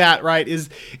something like that, right, is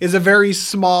a very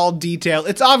small detail.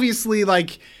 It's obviously a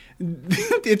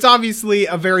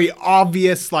very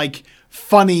obvious like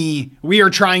funny. We are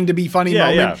trying to be funny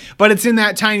moment, but it's in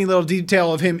that tiny little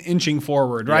detail of him inching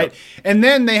forward, right? Yep. And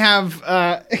then they have.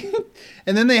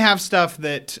 And then they have stuff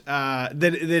that's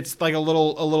like a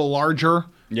little larger,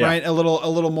 right? A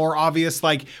little more obvious.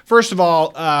 Like first of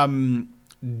all,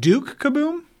 Duke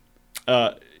Kaboom.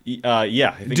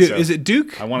 Yeah, I think so. Is it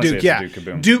Duke? I want to say it's Duke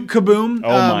Kaboom. Duke Kaboom.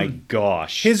 Oh my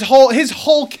gosh. His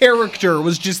whole character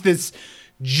was just this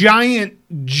giant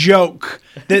joke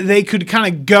that they could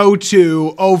kind of go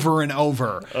to over and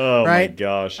over. Oh right? My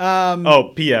gosh.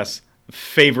 P.S.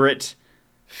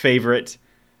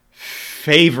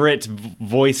 Favorite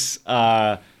voice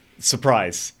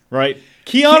surprise, right?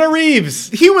 Keanu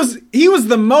Reeves. He was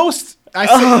the most.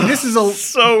 This is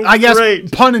I guess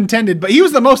great. Pun intended, but he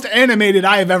was the most animated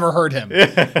I have ever heard him.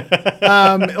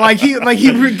 Like he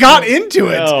got into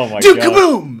it. Oh my Dude, God.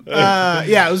 Kaboom!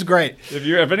 Yeah, it was great.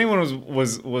 If anyone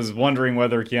was wondering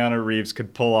whether Keanu Reeves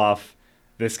could pull off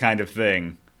this kind of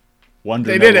thing,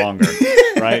 wonder no longer,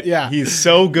 right? Yeah, he's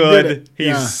so good.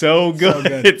 He's so good.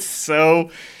 It's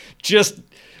so just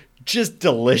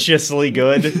deliciously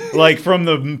good. Like from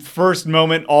the first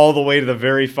moment all the way to the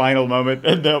very final moment,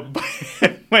 and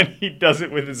when he does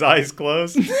it with his eyes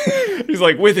closed, he's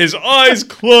like with his eyes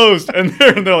closed, and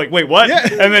they're like, wait, what? Yeah.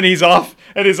 And then he's off,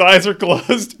 and his eyes are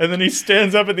closed, and then he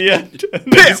stands up at the end,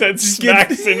 and then his head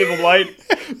smacks into the light,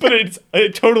 but it's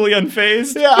totally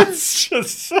unfazed. Yeah, it's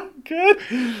just so good.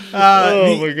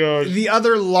 My gosh! The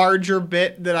other larger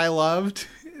bit that I loved.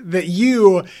 That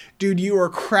you were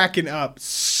cracking up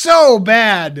so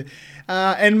bad,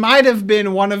 and might have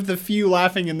been one of the few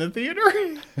laughing in the theater,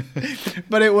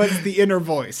 but it was the inner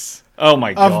voice. Oh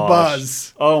my gosh. Of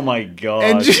Buzz. Oh my gosh.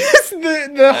 And just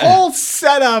the whole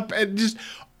setup and just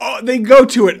they go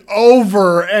to it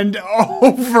over and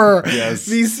over. Yes.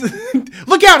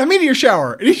 Look out, a meteor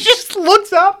shower. And he just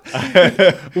looks up.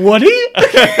 Woody?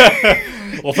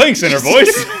 Well, thanks, inner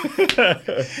voice. I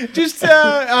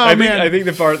think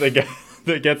the part that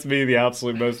gets me the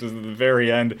absolute most is at the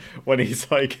very end when he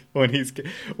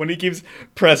keeps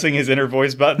pressing his inner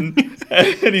voice button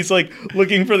and he's like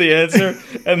looking for the answer,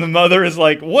 and the mother is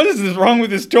like, "What is this wrong with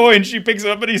this toy?" And she picks it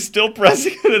up and he's still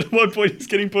pressing it. At one point, he's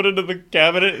getting put into the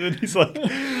cabinet and he's like,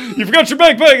 "You forgot your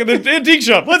backpack at the antique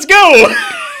shop. Let's go."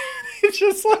 It's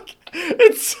just like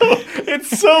It's so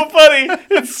funny.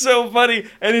 It's so funny,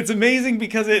 and it's amazing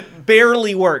because it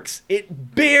barely works.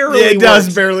 It barely Yeah, it works.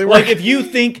 does barely work. Like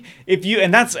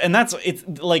and that's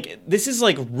it's like this is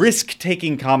like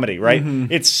risk-taking comedy, right?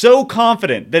 It's so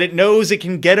confident that it knows it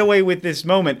can get away with this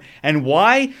moment, and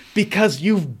why? Because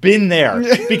you've been there.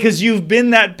 Because you've been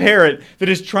that parent that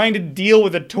is trying to deal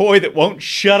with a toy that won't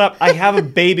shut up. I have a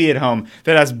baby at home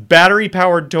that has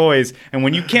battery-powered toys, and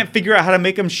when you can't figure out how to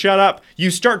make them shut up,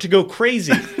 you start to go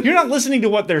crazy. You're not listening to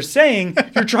what they're saying.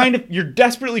 You're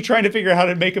desperately trying to figure out how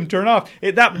to make them turn off.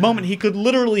 At that moment, he could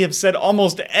literally have said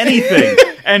almost anything,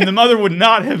 and the mother would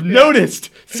not have noticed.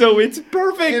 So it's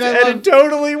perfect, and it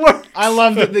totally works. I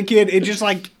love that the kid, it just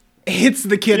like hits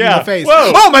the kid in the face.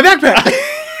 Whoa. Oh, my backpack!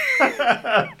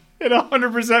 It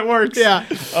 100% works. Yeah.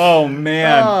 Oh,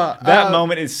 man. That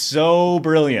moment is so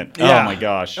brilliant. Yeah. Oh, my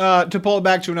gosh. To pull it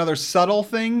back to another subtle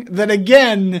thing that,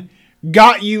 again,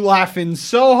 got you laughing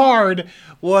so hard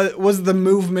was the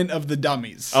movement of the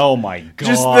dummies. Oh, my gosh.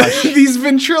 Just these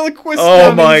ventriloquist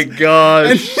Oh, dummies. my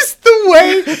gosh. And just the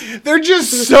way they're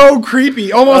just so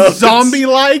creepy, almost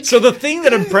zombie-like. So the thing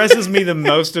that impresses me the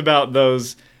most about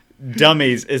those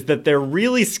dummies is that they're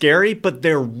really scary, but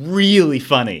they're really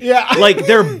funny. Yeah. Like,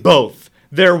 they're both.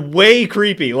 They're way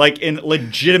creepy, like, in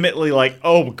legitimately, like,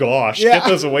 oh gosh, get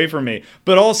those away from me.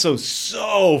 But also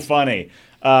so funny.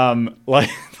 Like,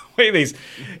 the way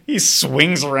he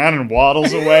swings around and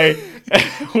waddles away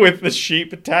with the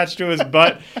sheep attached to his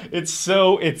butt. It's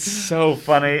so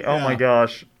funny. Oh my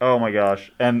gosh. Oh my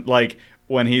gosh. And, like,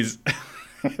 when he's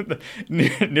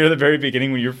near the very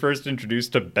beginning, when you're first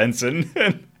introduced to Benson,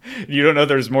 and you don't know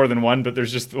there's more than one, but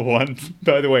there's just the one.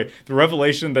 By the way, the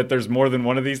revelation that there's more than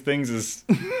one of these things is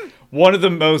one of the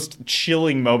most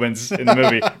chilling moments in the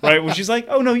movie, right? When she's like,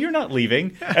 "Oh no, you're not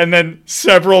leaving," and then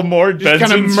several more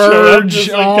Bensons merge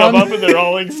just like come up, and they're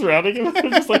all like surrounding him, they're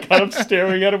just like kind of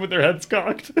staring at him with their heads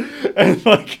cocked, and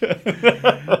like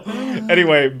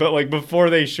anyway, but like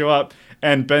before they show up,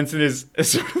 and Benson is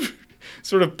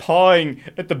sort of pawing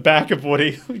at the back of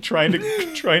Woody, trying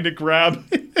to grab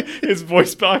his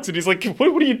voice box, and he's like, "What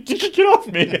are you? Get off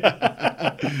me!"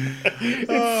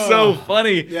 It's so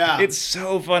funny. Yeah, it's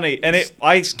so funny, and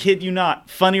I kid you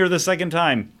not, funnier the second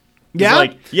time. Yeah,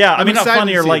 like I mean, not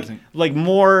funnier, like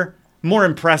more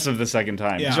impressive the second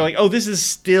time. Yeah. You're like, oh, this is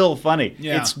still funny.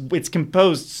 Yeah. It's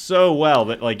composed so well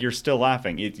that like you're still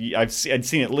laughing. I'd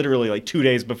seen it literally like 2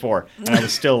 days before, and I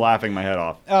was still laughing my head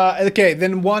off. Okay,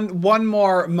 then one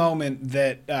more moment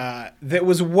that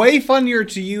was way funnier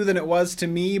to you than it was to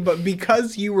me, but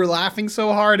because you were laughing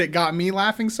so hard, it got me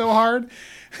laughing so hard.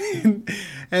 And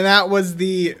that was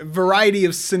the variety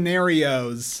of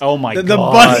scenarios. Oh my gosh. The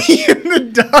bunny and the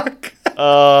duck.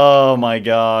 Oh my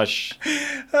gosh.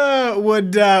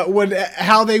 Would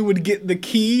how they would get the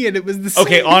key, and it was the same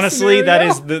Okay, honestly,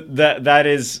 scenario. that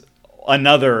is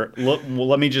another,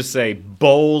 let me just say,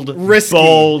 bold,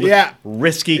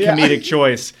 risky comedic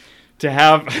choice to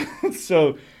have.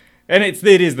 So, and it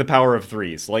is the power of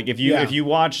threes. Like if you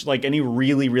watch like any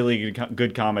really really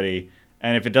good comedy,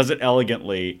 and if it does it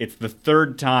elegantly, it's the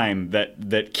third time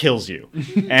that kills you.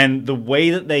 And the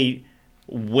way that they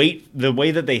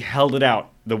held it out,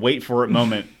 the wait for it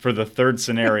moment for the third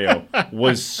scenario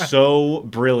was so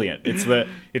brilliant. It's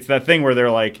that thing where they're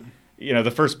like, you know,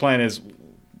 the first plan is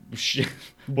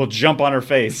we'll jump on her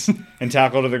face and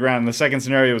tackle her to the ground. And the second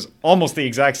scenario is almost the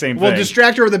exact same thing. We'll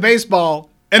distract her with a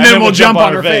baseball, and then we'll jump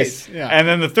on her face. Yeah. And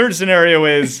then the third scenario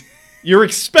is you're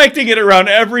expecting it around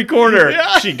every corner.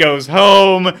 Yeah. She goes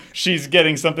home. She's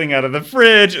getting something out of the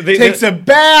fridge. Takes a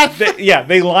bath.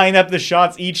 They line up the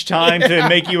shots each time to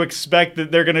make you expect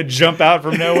that they're gonna jump out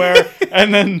from nowhere,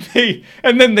 and then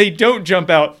they don't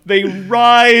jump out. They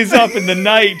rise up in the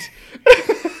night.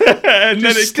 And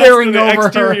then it staring cuts to the over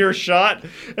exterior her. shot,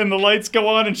 and the lights go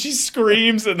on, and she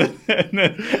screams, and then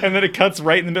it cuts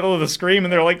right in the middle of the scream,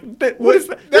 and they're like, "What is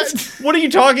that? What are you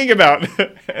talking about?"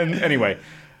 And anyway.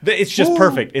 It's just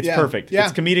perfect. It's perfect. Yeah.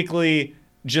 It's comedically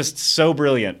just so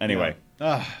brilliant. Anyway.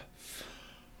 Yeah.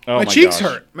 Oh my cheeks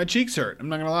hurt. My cheeks hurt. I'm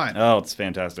not going to lie. Oh, it's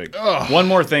fantastic. One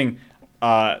more thing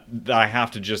that I have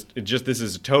to just this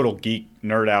is a total geek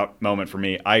nerd out moment for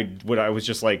me. I was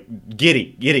just like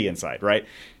giddy inside, right?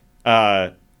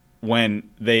 When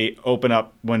they open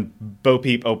up, when Bo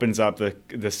Peep opens up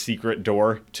the secret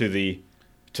door to the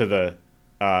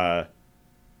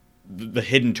the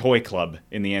hidden toy club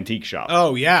in the antique shop.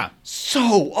 Oh, yeah.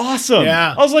 So awesome.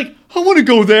 Yeah. I was like, I want to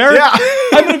go there. Yeah.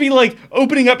 I'm going to be like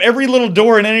opening up every little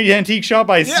door in any antique shop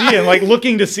I see and like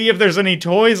looking to see if there's any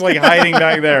toys like hiding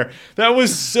back there. That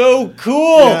was so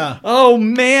cool. Yeah. Oh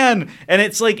man. And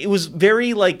it's like, it was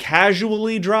very like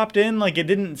casually dropped in. Like it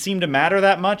didn't seem to matter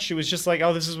that much. It was just like,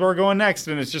 oh, this is where we're going next.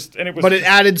 And it's just, and it was. But it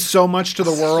added so much to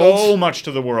the world. So much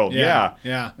to the world. Yeah.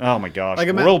 Yeah. Oh my gosh.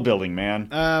 Like, world building, man.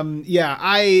 Yeah,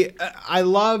 I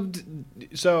loved,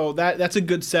 so that's a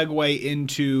good segue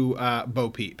into Bo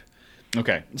Peep.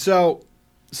 Okay. So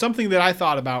something that I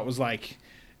thought about was like,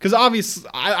 because obviously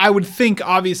I would think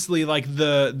obviously like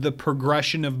the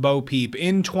progression of Bo Peep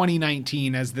in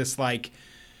 2019 as this like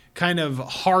kind of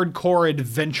hardcore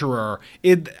adventurer.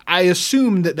 I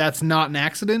assume that that's not an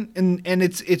accident, and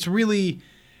it's really,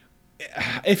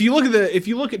 if you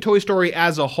look at Toy Story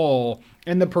as a whole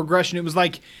and the progression, it was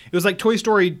like Toy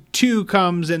Story 2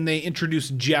 comes and they introduce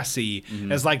Jessie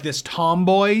as like this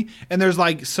tomboy, and there's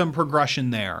like some progression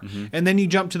there. And then you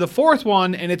jump to the fourth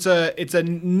one and it's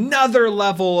another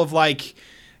level of like,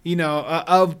 you know,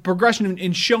 of progression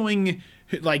in showing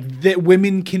like that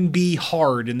women can be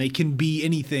hard and they can be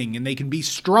anything and they can be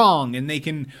strong and they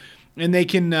can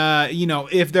you know,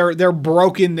 if they're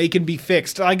broken, they can be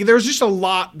fixed. Like there's just a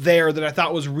lot there that I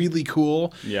thought was really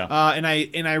cool. Yeah. And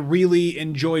I really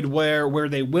enjoyed where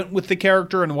they went with the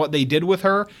character and what they did with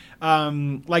her.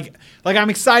 Like I'm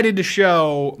excited to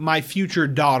show my future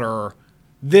daughter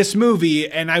this movie,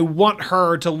 and I want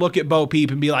her to look at Bo Peep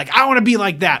and be like, I want to be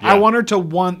like that. Yeah. I want her to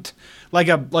want like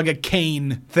a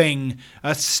cane thing,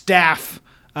 a staff.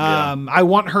 I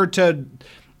want her to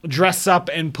dress up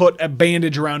and put a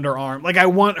bandage around her arm. Like I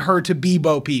want her to be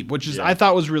Bo Peep, which is I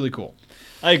thought was really cool.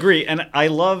 I agree, and I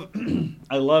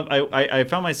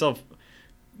found myself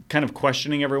kind of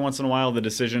questioning every once in a while the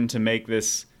decision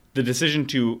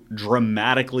to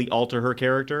dramatically alter her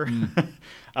character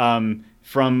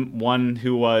from one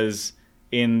who was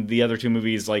in the other two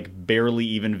movies like barely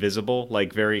even visible,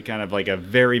 like very kind of like a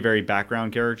very, very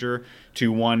background character,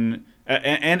 to one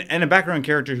and a background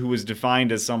character who was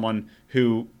defined as someone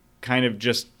who kind of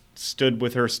just stood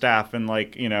with her staff and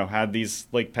like, you know, had these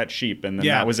like pet sheep, and then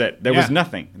that was it. There was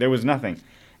nothing.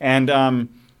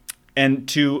 And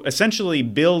to essentially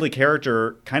build a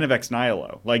character kind of ex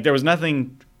nihilo, like there was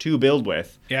nothing to build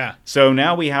with. Yeah. So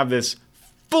now we have this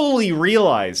fully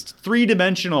realized,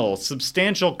 three-dimensional,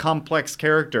 substantial, complex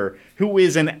character who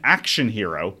is an action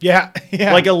hero. Yeah.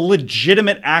 Like a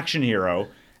legitimate action hero.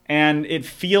 And it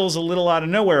feels a little out of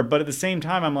nowhere, but at the same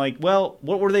time, I'm like, well,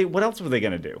 what else were they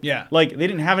going to do? Yeah. Like, they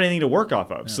didn't have anything to work off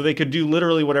of, so they could do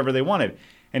literally whatever they wanted.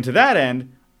 And to that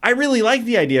end, I really like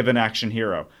the idea of an action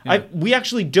hero. Yeah. We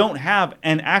actually don't have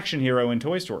an action hero in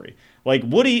Toy Story. Like,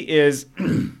 Woody is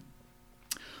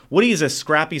a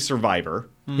scrappy survivor.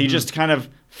 He just kind of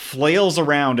flails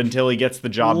around until he gets the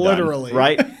job done. Literally.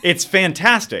 Right? It's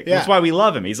fantastic. Yeah. That's why we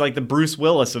love him. He's like the Bruce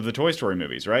Willis of the Toy Story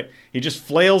movies, right? He just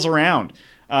flails around.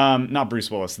 Not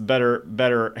Bruce Willis,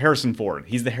 better Harrison Ford.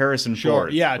 He's the Harrison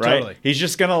Ford. Yeah, right? totally. He's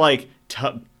just gonna like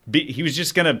he was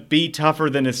just gonna be tougher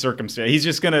than his circumstance. He's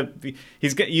just gonna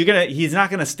he's not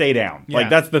gonna stay down. Yeah. Like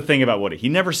that's the thing about Woody. He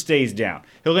never stays down.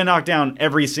 He'll get knocked down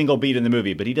every single beat in the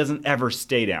movie, but he doesn't ever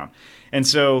stay down. And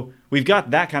so we've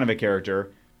got that kind of a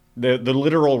character, the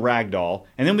literal ragdoll,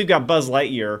 and then we've got Buzz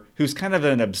Lightyear, who's kind of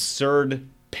an absurd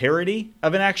parody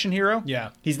of an action hero. Yeah.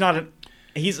 He's not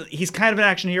He's kind of an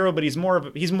action hero, but he's more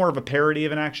of a parody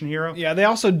of an action hero. Yeah, they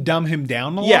also dumb him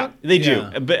down a lot. Yeah, they do.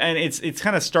 But and it's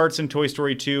kind of starts in Toy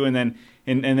Story 2 and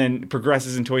then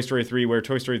progresses in Toy Story 3, where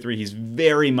Toy Story 3 he's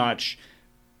very much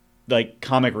like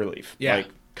comic relief. Yeah. Like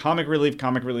comic relief.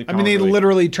 I mean, they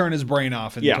literally turn his brain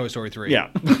off in Toy Story 3.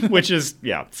 Yeah, which is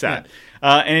sad.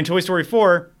 And in Toy Story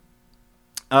 4,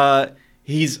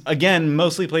 he's again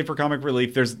mostly played for comic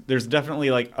relief. There's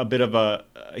definitely like a bit of a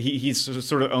he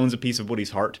sort of owns a piece of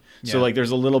Woody's heart. So like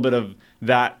there's a little bit of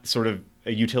that sort of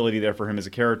a utility there for him as a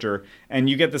character, and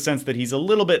you get the sense that he's a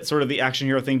little bit sort of the action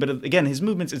hero thing. But again, his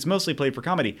movements, it's mostly played for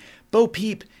comedy. Bo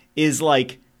Peep is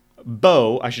like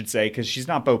Bo, I should say, because she's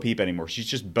not Bo Peep anymore. She's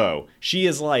just Bo. She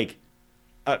is like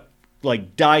a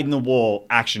dyed in the wool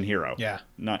action hero. Yeah.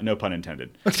 No pun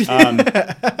intended.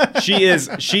 She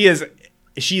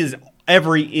is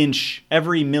every inch,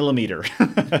 every millimeter,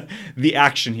 the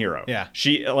action hero. Yeah.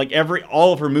 She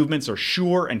all of her movements are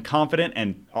sure and confident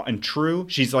and true.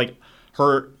 She's like,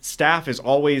 her staff is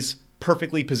always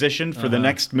perfectly positioned for the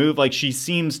next move. Like she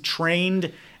seems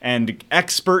trained and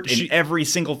expert in every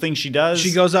single thing she does.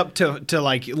 She goes up to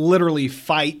like literally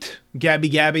fight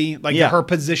Gabby, like her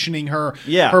positioning, her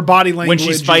body language when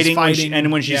she's fighting,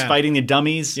 fighting when she's fighting the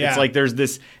dummies. It's like there's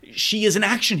this. She is an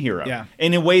action hero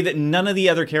in a way that none of the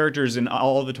other characters in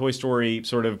all of the Toy Story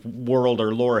sort of world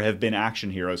or lore have been action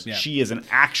heroes. Yeah. She is an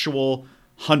actual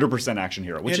 100% action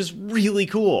hero, which is really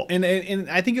cool. And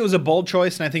I think it was a bold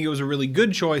choice, and I think it was a really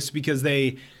good choice because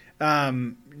they,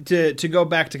 to go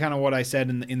back to kind of what I said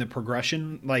in the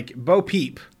progression, like Bo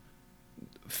Peep,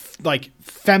 like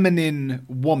feminine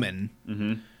woman,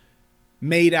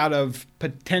 made out of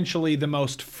potentially the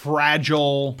most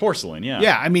fragile porcelain.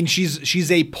 Yeah. I mean,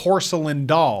 she's a porcelain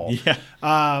doll. Yeah.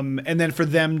 And then for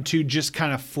them to just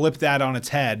kind of flip that on its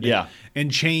head. Yeah.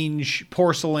 And change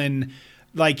porcelain,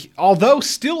 like, although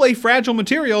still a fragile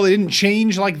material, they didn't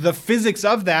change like the physics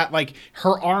of that. Like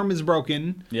her arm is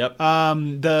broken. Yep.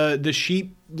 The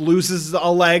sheep loses a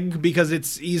leg because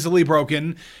it's easily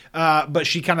broken. But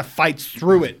she kind of fights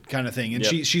through it, kind of thing. And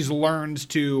she's learned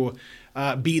to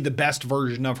be the best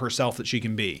version of herself that she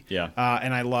can be. Yeah.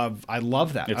 And I love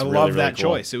that. It's I really, love that really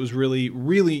cool. choice. It was really,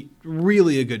 really,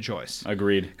 really a good choice.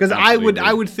 Agreed. Because I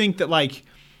would think that like,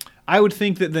 I would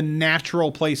think that the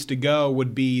natural place to go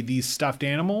would be these stuffed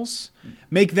animals.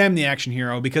 Make them the action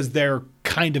hero because they're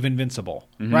kind of invincible,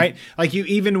 right? Like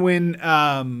even when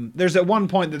there's at one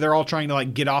point that they're all trying to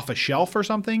like get off a shelf or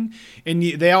something, and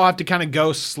they all have to kind of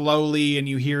go slowly, and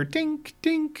you hear tink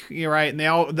tink, you're right, and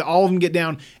all of them get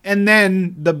down, and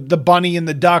then the bunny and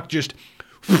the duck just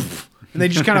and they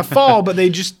just kind of fall, but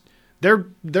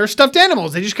they're stuffed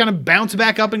animals. They just kind of bounce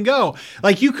back up and go.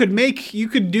 Like you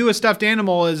could do a stuffed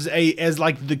animal as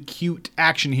like the cute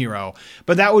action hero,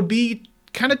 but that would be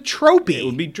kind of tropey. It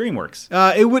would be DreamWorks.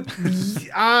 It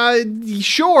would,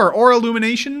 sure, or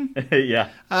Illumination. Yeah,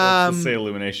 let's say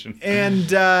Illumination.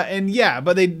 And yeah,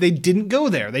 but they didn't go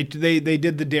there. They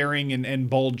did the daring and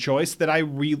bold choice that I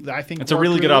think it's a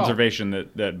really good observation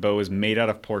that Bo is made out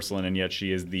of porcelain, and yet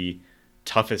she is the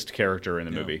toughest character in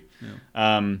the movie.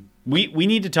 Yeah. We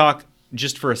need to talk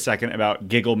just for a second about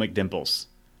Giggle McDimples,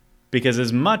 because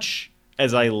as much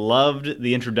as I loved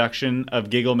the introduction of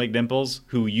Giggle McDimples,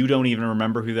 who you don't even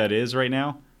remember who that is right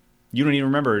now. You don't even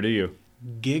remember her, do you?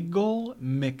 Giggle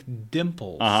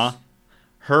McDimples.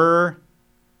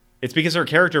 It's because her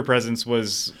character presence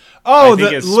was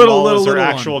as small as her little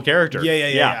actual one. character.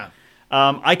 Yeah.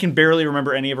 I can barely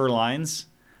remember any of her lines.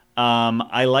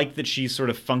 I like that she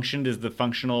sort of functioned as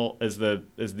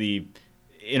the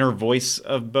inner voice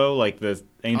of Bo, like the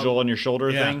angel on your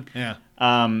shoulder thing. Yeah.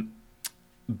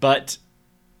 But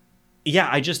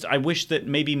yeah, I wish that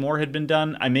maybe more had been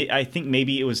done. I think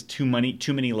maybe it was too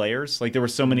many layers. Like there were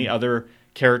so many other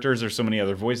characters, or so many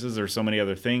other voices, or so many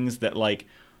other things that like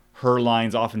her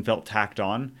lines often felt tacked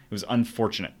on. It was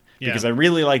unfortunate. Because I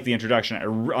really liked the introduction.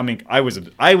 I mean, I was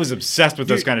obsessed with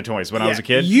those kind of toys when I was a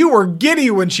kid. You were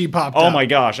giddy when she popped up. Oh my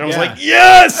gosh. I was like,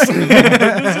 yes!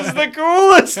 This is the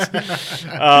coolest!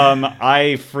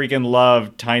 I freaking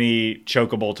love tiny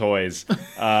chokeable toys.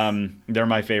 They're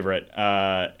my favorite.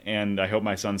 And I hope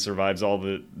my son survives all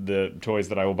the toys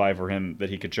that I will buy for him that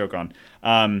he could choke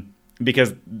on.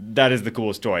 Because that is the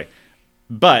coolest toy.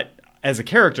 But as a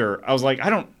character, I was like, I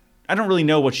don't really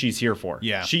know what she's here for.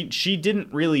 Yeah. She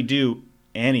didn't really do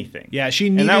anything. Yeah,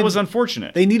 and that was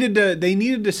unfortunate. They needed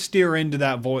to steer into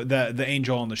that the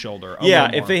angel on the shoulder.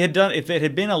 If it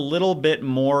had been a little bit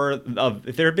more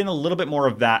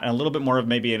of that, and a little bit more of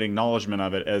maybe an acknowledgement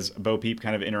of it as Bo Peep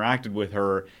kind of interacted with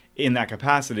her in that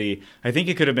capacity, I think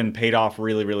it could have been paid off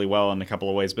really, really well in a couple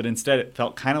of ways. But instead, it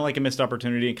felt kind of like a missed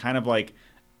opportunity, kind of like.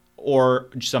 Or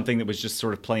something that was just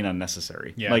sort of plain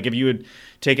unnecessary. Yeah. Like if you had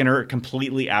taken her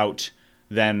completely out,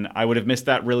 then I would have missed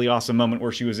that really awesome moment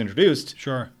where she was introduced.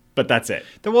 Sure. But that's it.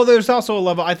 Well, there's also a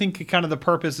level, I think kind of the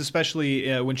purpose,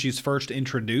 especially when she's first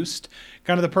introduced,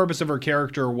 kind of the purpose of her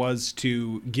character was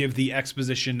to give the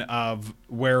exposition of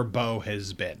where Bo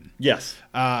has been. Yes.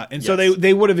 So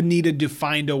they would have needed to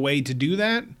find a way to do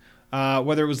that,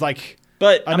 whether it was like...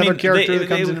 But another character that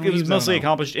comes in and it was mostly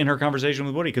accomplished in her conversation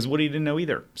with Woody, because Woody didn't know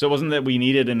either. So it wasn't that we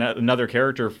needed another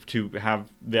character to have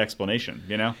the explanation,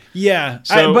 you know? Yeah.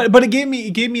 So, but it gave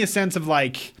me a sense of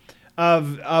like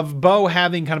of Bo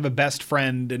having kind of a best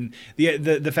friend, and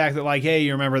the fact that like, hey,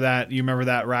 you remember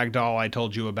that rag doll I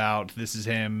told you about? This is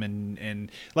him,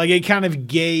 and like it kind of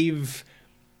gave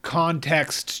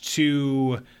context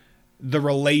to the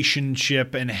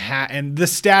relationship and the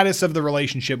status of the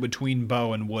relationship between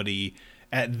Bo and Woody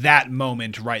at that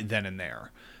moment right then and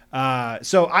there.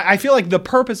 So I feel like the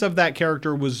purpose of that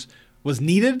character was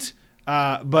needed,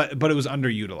 but it was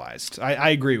underutilized. I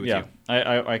agree with you.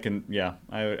 I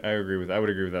agree with. I would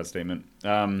agree with that statement.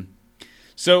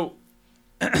 So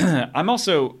I'm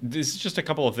also. This is just a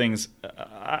couple of things.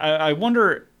 I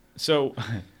wonder. So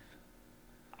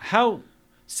how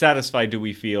satisfied do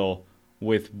we feel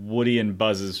with Woody and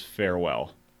Buzz's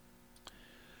farewell?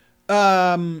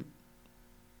 I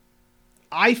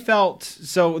felt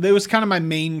so. That was kind of my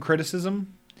main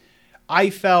criticism. I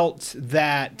felt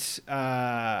that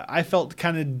I felt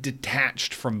kind of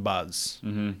detached from Buzz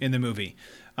in the movie.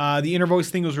 The inner voice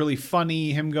thing was really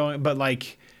funny. Him going, but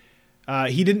like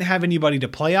he didn't have anybody to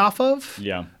play off of.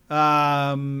 Yeah.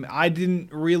 I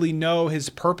didn't really know his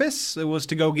purpose. It was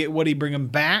to go get Woody, bring him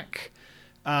back.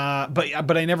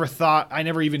 But I never thought, I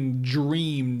never even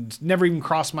dreamed, never even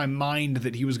crossed my mind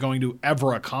that he was going to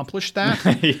ever accomplish that.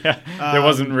 There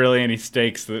wasn't really any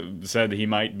stakes that said that he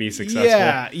might be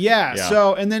successful. Yeah.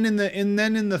 So, and then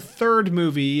in the third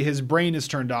movie, his brain is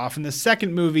turned off. In the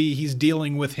second movie, he's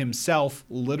dealing with himself,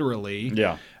 literally.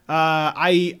 Yeah.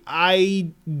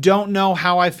 I don't know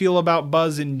how I feel about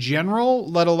Buzz in general,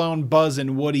 let alone Buzz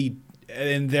and Woody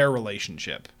in their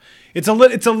relationship. It's a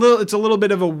little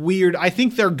bit of a weird. I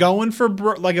think they're going for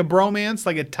like a bromance,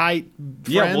 like a tight friends.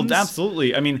 Yeah, well,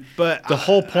 absolutely. I mean, but the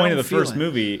whole point of the first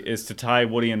movie is to tie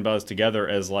Woody and Buzz together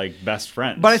as like best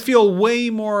friends. But I feel way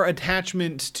more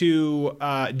attachment to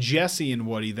Jesse and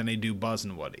Woody than I do Buzz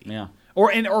and Woody. Yeah.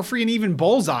 Or freaking even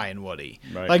Bullseye and Woody.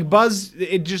 Right. Like Buzz,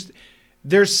 it just.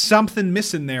 There's something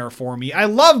missing there for me. I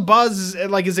love Buzz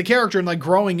like as a character, and like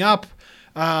growing up,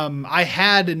 I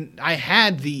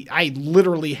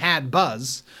literally had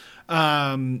Buzz,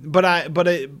 but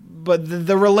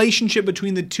the relationship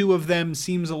between the two of them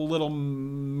seems a little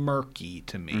murky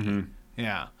to me. Mm-hmm.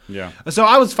 Yeah. So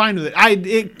I was fine with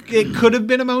it. It could have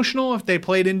been emotional if they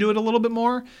played into it a little bit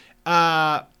more,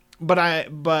 but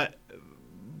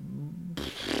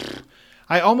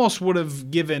I almost would have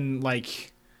given like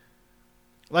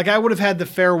I would have had the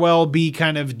farewell be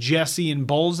kind of Jesse and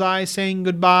Bullseye saying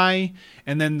goodbye,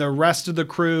 and then the rest of the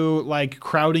crew like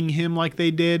crowding him like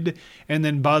they did, and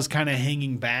then Buzz kind of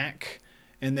hanging back,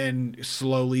 and then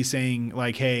slowly saying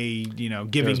like, "Hey,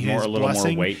 giving his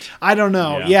blessing." More weight. I don't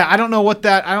know. Yeah, I don't know what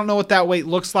that weight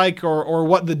looks like, or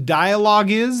what the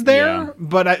dialogue is there,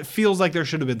 but it feels like there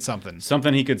should have been something.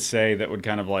 Something he could say that would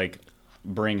kind of like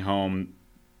bring home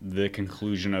the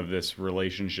conclusion of this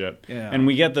relationship. And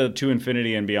we get the To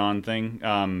Infinity and Beyond thing,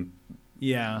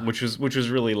 which was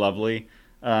really lovely.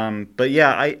 But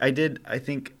yeah, I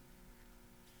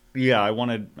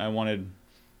wanted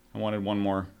one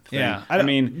more thing. Yeah,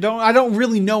 I don't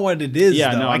really know what it is.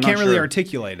 Yeah, though. no, I can't really sure.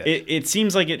 articulate it. It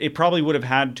seems like it probably would have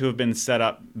had to have been set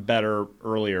up better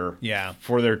earlier. Yeah.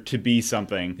 For there to be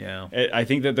something. Yeah. I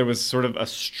think that there was sort of a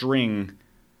string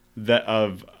that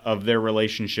of their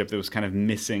relationship that was kind of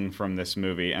missing from this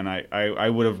movie, and I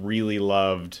would have really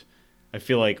loved. I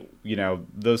feel like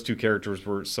those two characters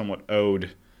were somewhat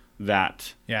owed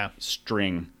that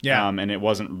string, and it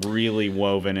wasn't really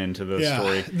woven into the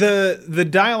story. The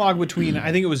dialogue between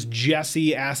I think it was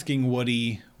Jesse asking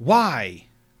Woody why,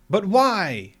 but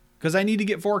why? Because I need to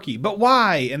get Forky, but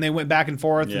why? And they went back and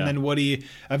forth, and then Woody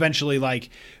eventually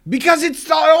because it's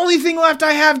the only thing left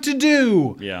I have to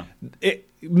do. Yeah.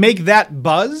 Make that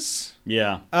Buzz.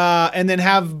 Yeah. And then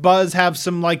have Buzz have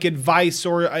some advice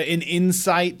or an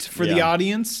insight for the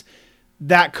audience.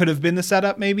 That could have been the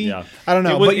setup, maybe. Yeah. I don't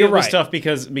know, but you're right. It was right. tough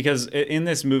because in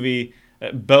this movie,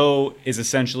 Bo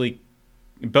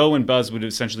and Buzz would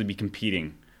essentially be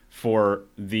competing for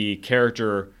the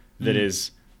character that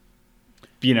is.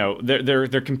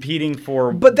 They're competing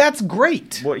for. But that's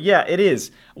great. Well, yeah, it is.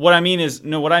 What I mean is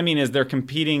they're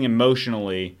competing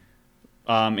emotionally,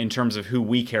 in terms of who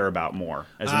we care about more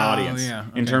as an audience. Yeah.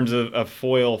 Okay. In terms of a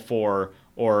foil for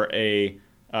or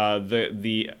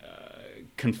the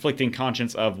conflicting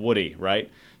conscience of Woody,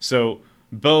 right? So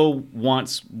Bo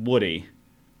wants Woody,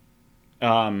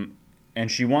 and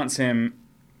she wants him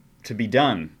to be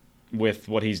done with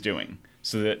what he's doing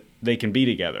so that they can be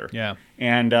together. Yeah.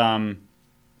 And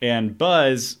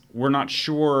Buzz, we're not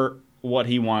sure what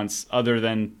he wants other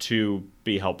than to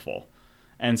be helpful.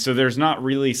 And so there's not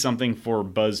really something for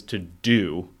Buzz to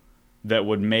do that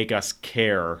would make us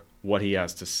care what he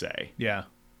has to say. Yeah.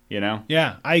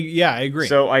 Yeah, I agree.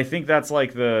 So I think that's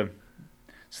that's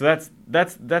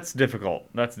difficult.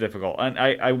 That's difficult. And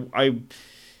I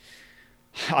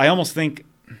almost think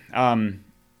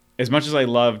as much as I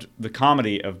loved the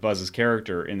comedy of Buzz's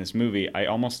character in this movie, I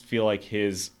almost feel like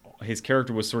his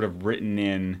character was sort of written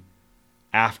in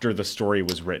after the story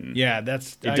was written. Yeah,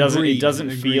 it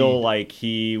doesn't feel like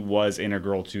he was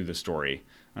integral to the story,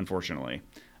 unfortunately.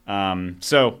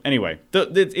 So anyway,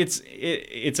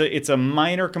 it's a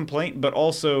minor complaint, but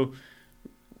also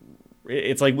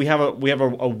it's like we have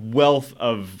a wealth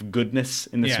of goodness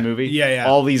in this movie. Yeah.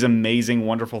 All these amazing,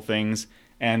 wonderful things,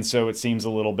 and so it seems a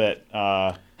little bit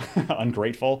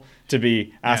ungrateful to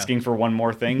be asking for one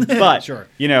more thing. But Sure.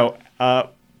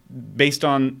 Based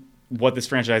on what this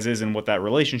franchise is and what that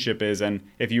relationship is, and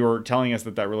if you were telling us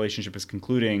that relationship is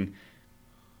concluding,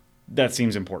 that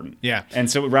seems important. Yeah. And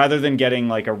so rather than getting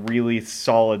like a really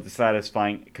solid,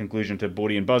 satisfying conclusion to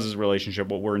Woody and Buzz's relationship,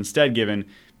 what we're instead given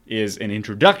is an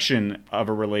introduction of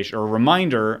a relation, or a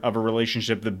reminder of a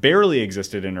relationship that barely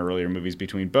existed in earlier movies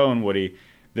between Bo and Woody,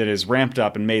 that is ramped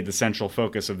up and made the central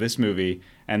focus of this movie,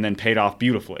 and then paid off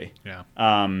beautifully. Yeah.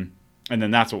 And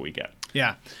then that's what we get.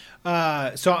 Yeah.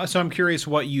 So I'm curious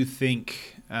what you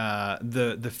think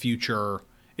the future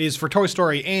is for Toy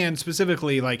Story, and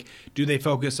specifically, like, do they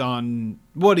focus on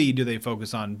Woody? Do they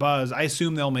focus on Buzz? I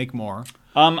assume they'll make more.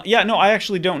 I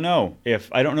actually don't know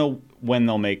I don't know when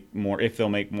they'll make more, if they'll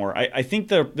make more. I think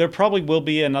there probably will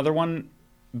be another one,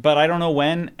 but I don't know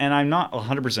when, and I'm not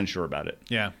 100% sure about it.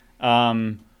 Yeah.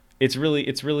 It's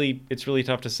really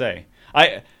tough to say.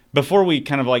 Before we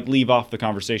kind of like leave off the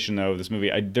conversation though of this movie,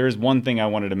 there's one thing I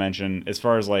wanted to mention as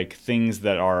far as like things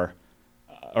that are,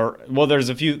 there's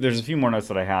a few more notes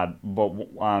that I had, but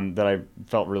that I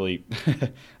felt really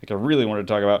like I really wanted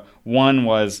to talk about. One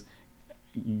was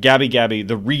Gabby,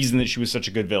 the reason that she was such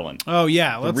a good villain. Oh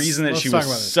yeah, the reason that she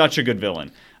was such a good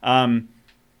villain.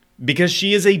 Because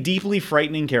she is a deeply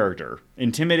frightening character,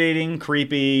 intimidating,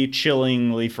 creepy,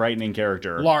 chillingly frightening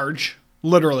character. Large,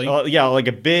 literally. Like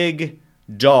a big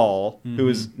doll who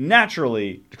is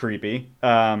naturally creepy,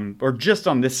 or just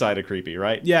on this side of creepy,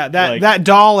 right? Yeah, that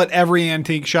doll at every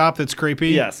antique shop that's creepy.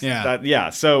 Yes. Yeah.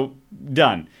 So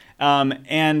done.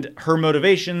 And her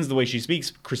motivations, the way she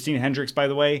speaks. Christina Hendricks, by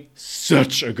the way,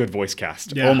 such a good voice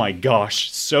cast. Yeah. Oh my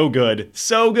gosh, so good.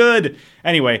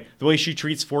 Anyway, the way she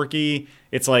treats Forky,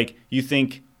 it's like you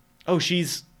think, oh,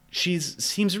 she's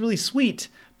seems really sweet,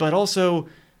 but also,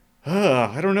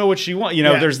 I don't know what she wants.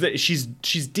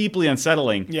 She's deeply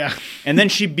unsettling. Yeah. And then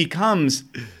she becomes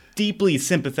deeply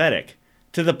sympathetic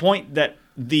to the point that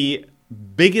the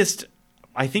biggest,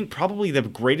 I think probably the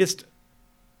greatest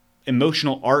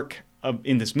emotional arc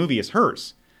in this movie is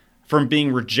hers. From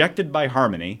being rejected by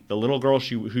Harmony, the little girl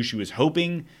who she was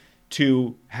hoping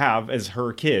to have as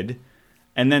her kid,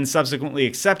 and then subsequently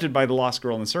accepted by the lost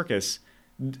girl in the circus.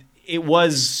 It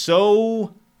was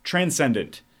so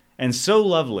transcendent and so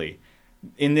lovely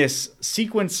in this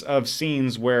sequence of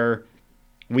scenes where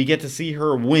we get to see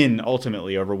her win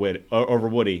ultimately over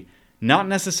Woody. Not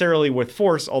necessarily with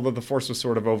force, although the force was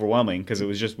sort of overwhelming because it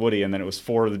was just Woody and then it was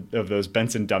 4 of those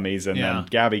Benson dummies and then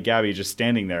Gabby just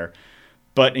standing there.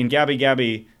 But in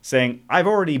Gabby saying, I've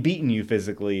already beaten you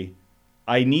physically.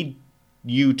 I need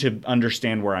you to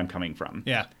understand where I'm coming from.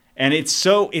 Yeah. And it's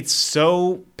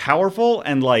so powerful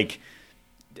and like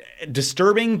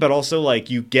disturbing, but also like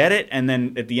you get it, and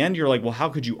then at the end you're like, well, how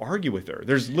could you argue with her?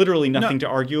 There's literally nothing to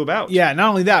argue about. Yeah, not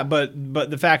only that, but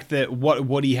the fact that what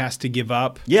Woody has to give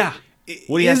up. Yeah.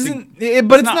 Woody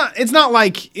it's not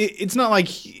like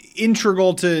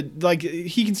integral to, like,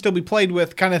 he can still be played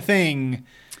with kind of thing.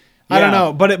 I don't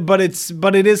know, but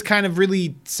it is kind of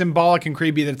really symbolic and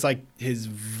creepy that it's like his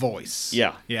voice.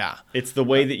 Yeah. Yeah. It's the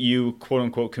way that you quote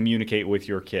unquote communicate with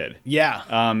your kid. Yeah.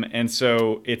 And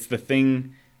so it's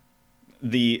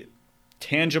the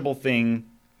tangible thing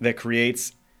that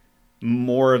creates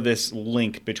more of this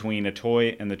link between a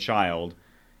toy and the child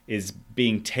is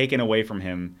being taken away from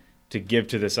him to give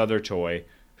to this other toy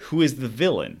who is the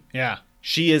villain. Yeah.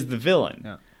 She is the villain.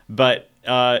 Yeah. But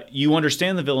you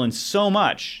understand the villain so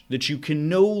much that you can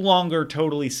no longer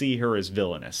totally see her as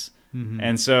villainous. Mm-hmm.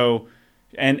 And so,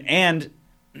 and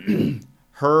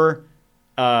her,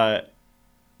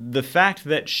 the fact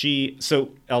that in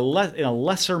a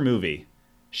lesser movie,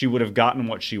 she would have gotten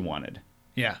what she wanted.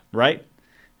 Yeah. Right?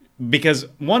 Because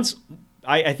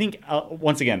I think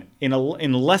once again,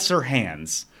 in lesser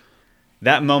hands,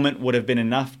 that moment would have been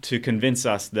enough to convince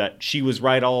us that she was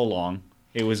right all along.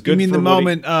 It was good. You mean for the Woody.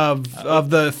 moment of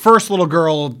the first little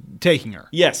girl taking her?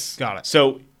 Yes. Got it.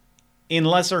 So in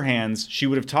lesser hands, she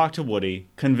would have talked to Woody,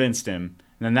 convinced him,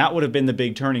 and then that would have been the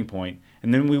big turning point.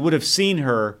 And then we would have seen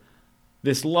her,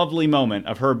 this lovely moment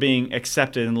of her being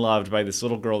accepted and loved by this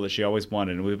little girl that she always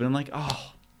wanted. And we've been like,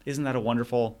 oh, isn't that a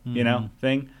wonderful,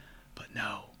 thing? But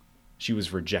no, she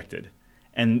was rejected.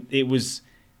 And it was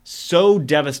so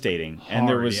devastating. Hard, and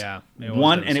there was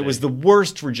it was the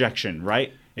worst rejection,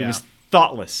 right? It was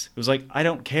thoughtless. It was like, I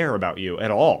don't care about you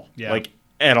at all. Yeah. Like,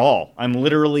 at all. I'm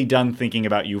literally done thinking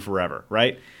about you forever,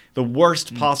 right? The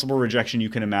worst possible rejection you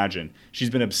can imagine. She's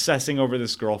been obsessing over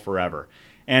this girl forever.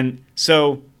 And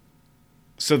so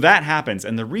that happens.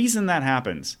 And the reason that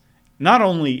happens, not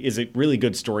only is it really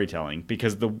good storytelling,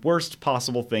 because the worst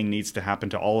possible thing needs to happen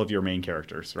to all of your main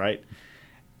characters, right?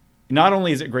 Not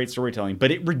only is it great storytelling,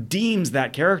 but it redeems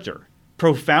that character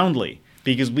profoundly,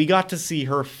 because we got to see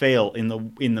her fail in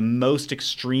the most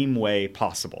extreme way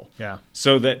possible. Yeah.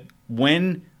 So that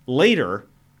when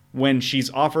she's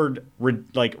offered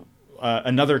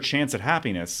another chance at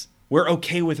happiness, we're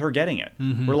okay with her getting it.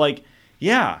 Mm-hmm. We're like,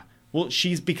 yeah, well,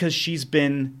 because she's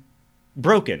been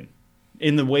broken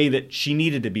in the way that she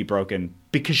needed to be broken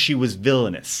because she was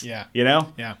villainous. Yeah. You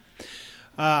know? Yeah.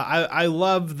 I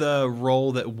love the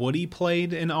role that Woody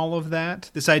played in all of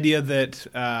that. This idea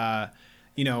that,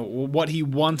 what he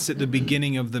wants at the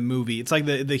beginning of the movie. It's like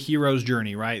the hero's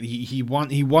journey, right? He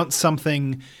wants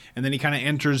something, and then he kind of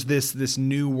enters this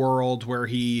new world where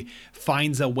he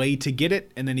finds a way to get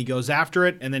it, and then he goes after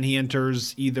it, and then he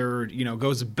enters either,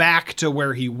 goes back to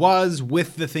where he was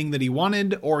with the thing that he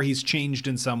wanted, or he's changed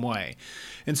in some way.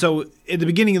 And so at the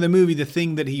beginning of the movie, the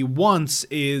thing that he wants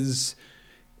is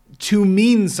to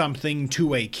mean something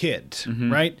to a kid,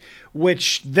 right?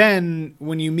 Which then,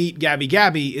 when you meet Gabby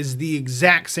Gabby, is the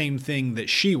exact same thing that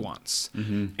she wants.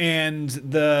 Mm-hmm. And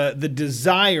the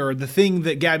desire, the thing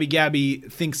that Gabby Gabby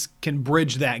thinks can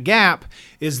bridge that gap,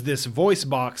 is this voice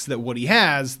box that Woody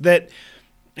has that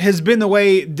has been the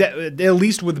way, at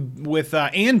least with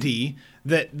Andy,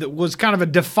 that was kind of a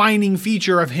defining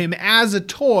feature of him as a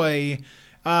toy,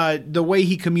 the way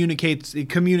he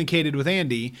communicated with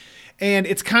Andy. And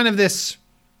it's kind of this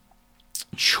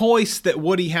choice that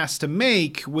Woody has to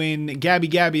make when Gabby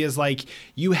Gabby is like,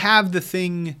 you have the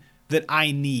thing that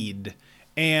I need.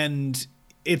 And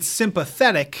it's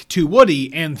sympathetic to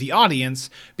Woody and the audience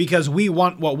because we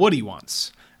want what Woody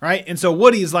wants, right? And so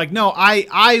Woody is like, no,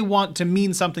 I want to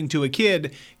mean something to a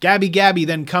kid. Gabby Gabby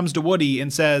then comes to Woody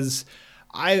and says,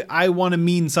 I want to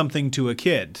mean something to a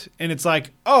kid. And it's like,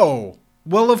 oh,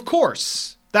 well, of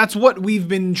course. That's what we've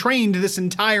been trained this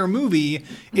entire movie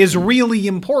is really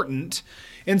important.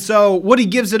 And so Woody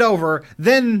gives it over.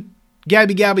 Then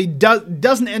Gabby Gabby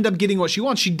doesn't end up getting what she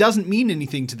wants. She doesn't mean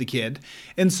anything to the kid.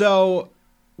 And so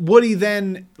Woody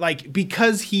then,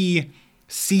 because he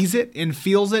sees it and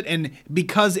feels it, and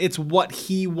because it's what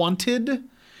he wanted,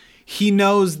 he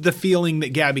knows the feeling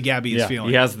that Gabby Gabby is feeling.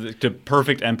 He has the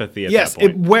perfect empathy at that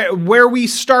point. Where we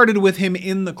started with him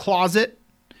in the closet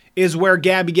is where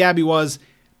Gabby Gabby was,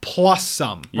 plus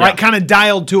some, right? Kind of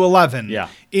dialed to 11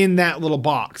 in that little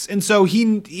box. And so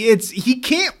he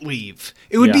can't leave.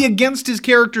 It would be against his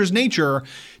character's nature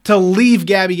to leave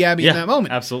Gabby Gabby in that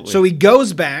moment. Absolutely. So he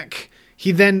goes back.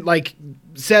 He then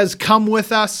says, come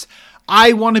with us.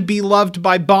 I want to be loved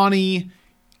by Bonnie.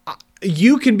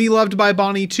 You can be loved by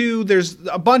Bonnie too. There's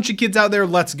a bunch of kids out there.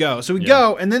 Let's go. So we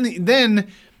go. And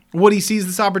then Woody sees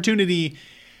this opportunity,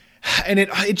 and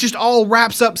it just all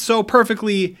wraps up so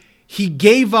perfectly. He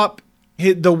gave up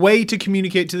the way to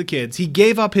communicate to the kids. He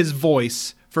gave up his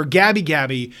voice for Gabby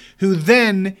Gabby, who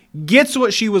then gets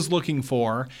what she was looking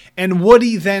for. And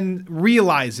Woody then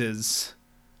realizes,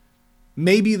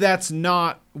 maybe that's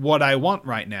not what I want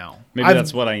right now. Maybe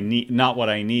that's what I need, not what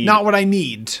I need. Not what I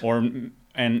need.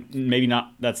 And maybe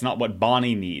that's not what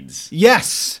Bonnie needs.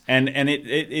 Yes. And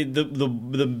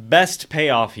the best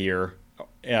payoff here,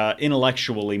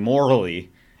 intellectually, morally,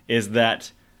 is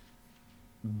that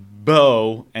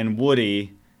Bo and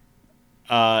Woody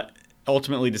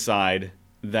ultimately decide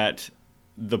that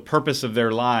the purpose of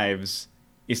their lives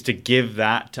is to give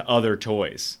that to other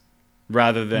toys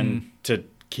rather than to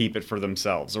keep it for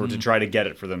themselves or to try to get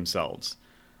it for themselves.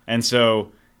 And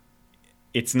so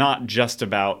it's not just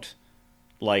about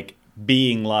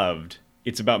being loved.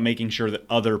 It's about making sure that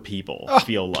other people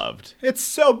feel loved. It's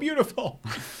so beautiful.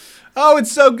 Oh,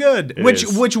 it's so good.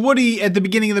 Which Woody at the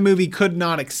beginning of the movie could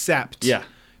not accept. Yeah.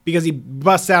 Because he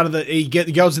busts out of he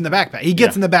goes in the backpack. He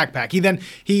gets in the backpack.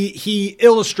 He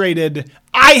illustrated,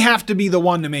 I have to be the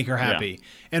one to make her happy. Yeah.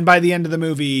 And by the end of the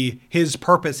movie, his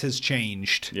purpose has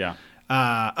changed. Yeah.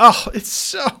 It's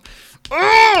so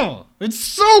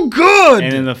good.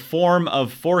 And in the form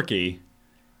of Forky,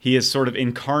 he has sort of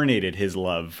incarnated his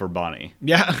love for Bonnie.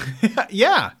 Yeah.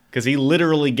 Yeah. Because he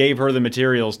literally gave her the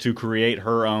materials to create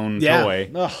her own toy,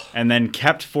 and then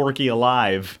kept Forky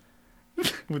alive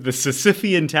with the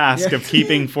Sisyphean task of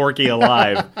keeping Forky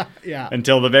alive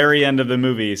until the very end of the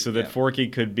movie, so that Forky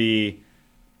could be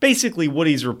basically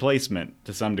Woody's replacement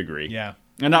to some degree. Yeah.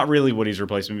 And not really Woody's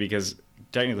replacement, because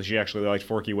technically she actually liked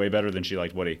Forky way better than she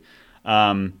liked Woody.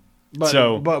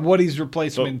 But Woody's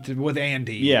replacement with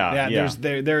Andy. Yeah.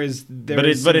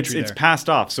 It's passed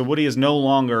off. So Woody is no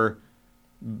longer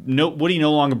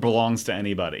belongs to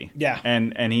anybody. Yeah.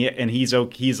 And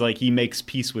he makes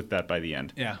peace with that by the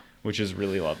end. Yeah. Which is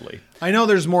really lovely. I know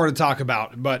there's more to talk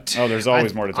about, but there's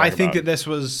always more to talk about. I think that this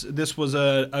was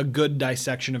a good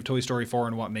dissection of Toy Story 4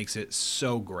 and what makes it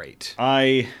so great.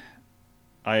 I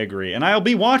agree, and I'll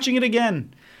be watching it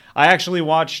again. I actually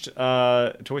watched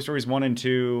Toy Stories 1 and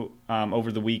 2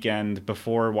 over the weekend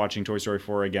before watching Toy Story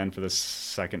 4 again for the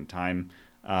second time.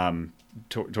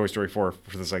 Toy Story 4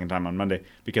 for the second time on Monday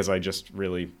because I just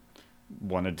really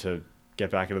wanted to get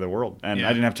back into the world, and I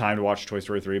didn't have time to watch Toy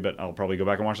Story 3, but I'll probably go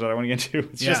back and watch that one again too.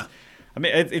 It's just, I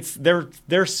mean,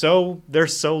 they're so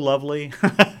lovely,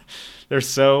 they're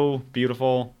so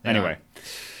beautiful. Yeah. Anyway,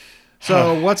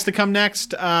 so what's to come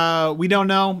next? We don't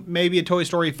know. Maybe a Toy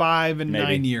Story 5 in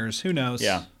 9 years. Who knows?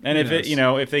 Yeah, and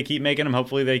if they keep making them,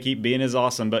 hopefully they keep being as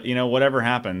awesome. But whatever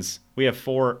happens, we have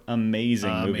 4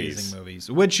 amazing movies,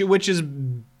 which is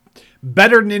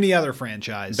better than any other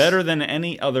franchise. Better than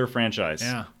any other franchise.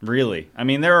 Yeah. Really. I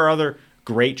mean, there are other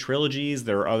great trilogies.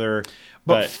 There are other...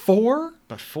 But 4?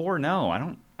 But 4, no. I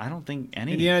don't think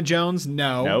any... Indiana Jones?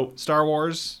 No. Nope. Star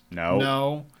Wars?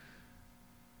 No.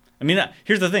 I mean,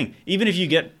 here's the thing. Even if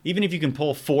you can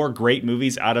pull 4 great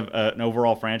movies out of an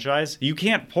overall franchise, you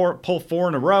can't pull 4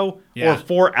 in a row or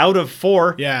 4 out of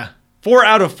 4. Yeah. 4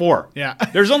 out of 4. Yeah.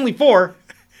 There's only 4.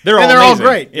 They're all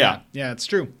great. Yeah, it's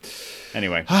true.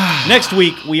 Anyway, next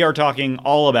week we are talking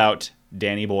all about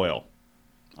Danny Boyle.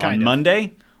 On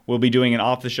Monday, we'll be doing an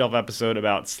off-the-shelf episode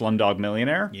about Slumdog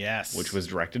Millionaire. Yes. Which was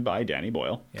directed by Danny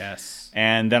Boyle. Yes.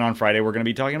 And then on Friday, we're going to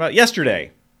be talking about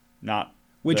Yesterday. Not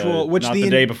the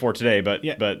day before today, but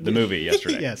the movie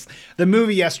Yesterday. Yes. The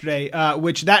movie Yesterday,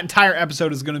 which that entire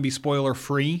episode is going to be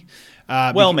spoiler-free.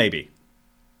 Well, maybe.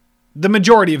 The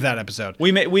majority of that episode.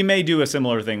 We may do a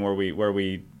similar thing where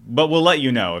we but we'll let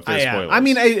you know if there's spoilers. I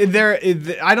mean,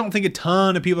 I don't think a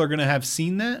ton of people are going to have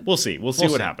seen that. We'll see. We'll see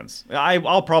what happens. I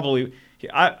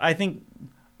think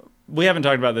we haven't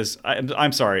talked about this.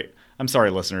 I'm sorry,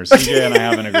 listeners. CJ and I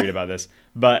haven't agreed about this,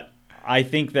 but I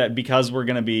think that because we're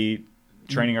going to be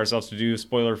training ourselves to do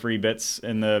spoiler-free bits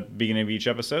in the beginning of each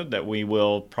episode, that we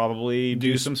will probably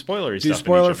do some spoilery stuff. Do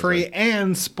spoiler-free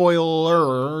and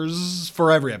spoilers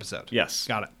for every episode. Yes.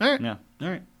 Got it. All right. Yeah. All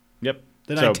right. Yep.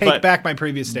 Then I take back my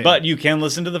previous statement. But you can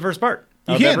listen to the first part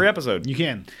of every episode. You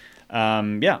can.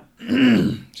 Yeah.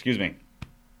 Excuse me.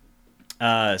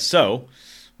 So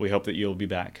we hope that you'll be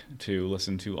back to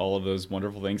listen to all of those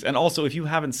wonderful things. And also, if you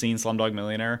haven't seen Slumdog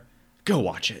Millionaire, go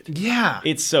watch it. Yeah.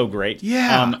 It's so great.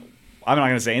 Yeah. I'm not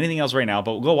going to say anything else right now,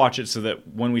 but go watch it so that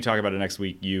when we talk about it next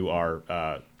week, you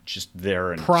are just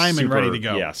there and prime and ready to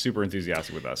go. Yeah, super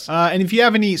enthusiastic with us. And if you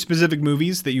have any specific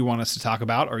movies that you want us to talk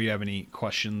about, or you have any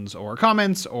questions or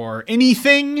comments or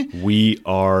anything, we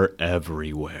are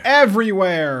everywhere.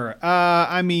 Everywhere.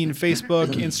 I mean, Facebook,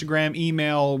 Instagram,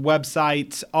 email,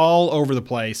 website, all over the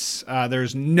place.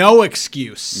 There's no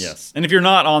excuse. Yes. And if you're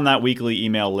not on that weekly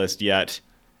email list yet,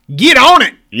 get on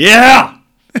it. Yeah.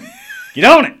 Get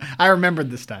on it. I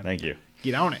remembered this time. Thank you.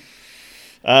 Get on it.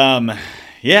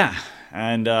 Yeah.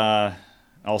 And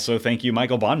also thank you,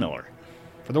 Michael Bondmiller,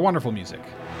 for the wonderful music.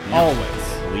 Yeah.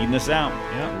 Always. Leading us out.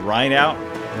 Yeah. Right out.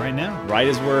 Right now. Right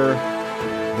as we're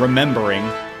remembering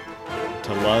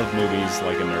to love movies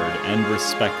like a nerd and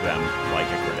respect them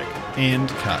like a critic. And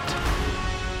cut.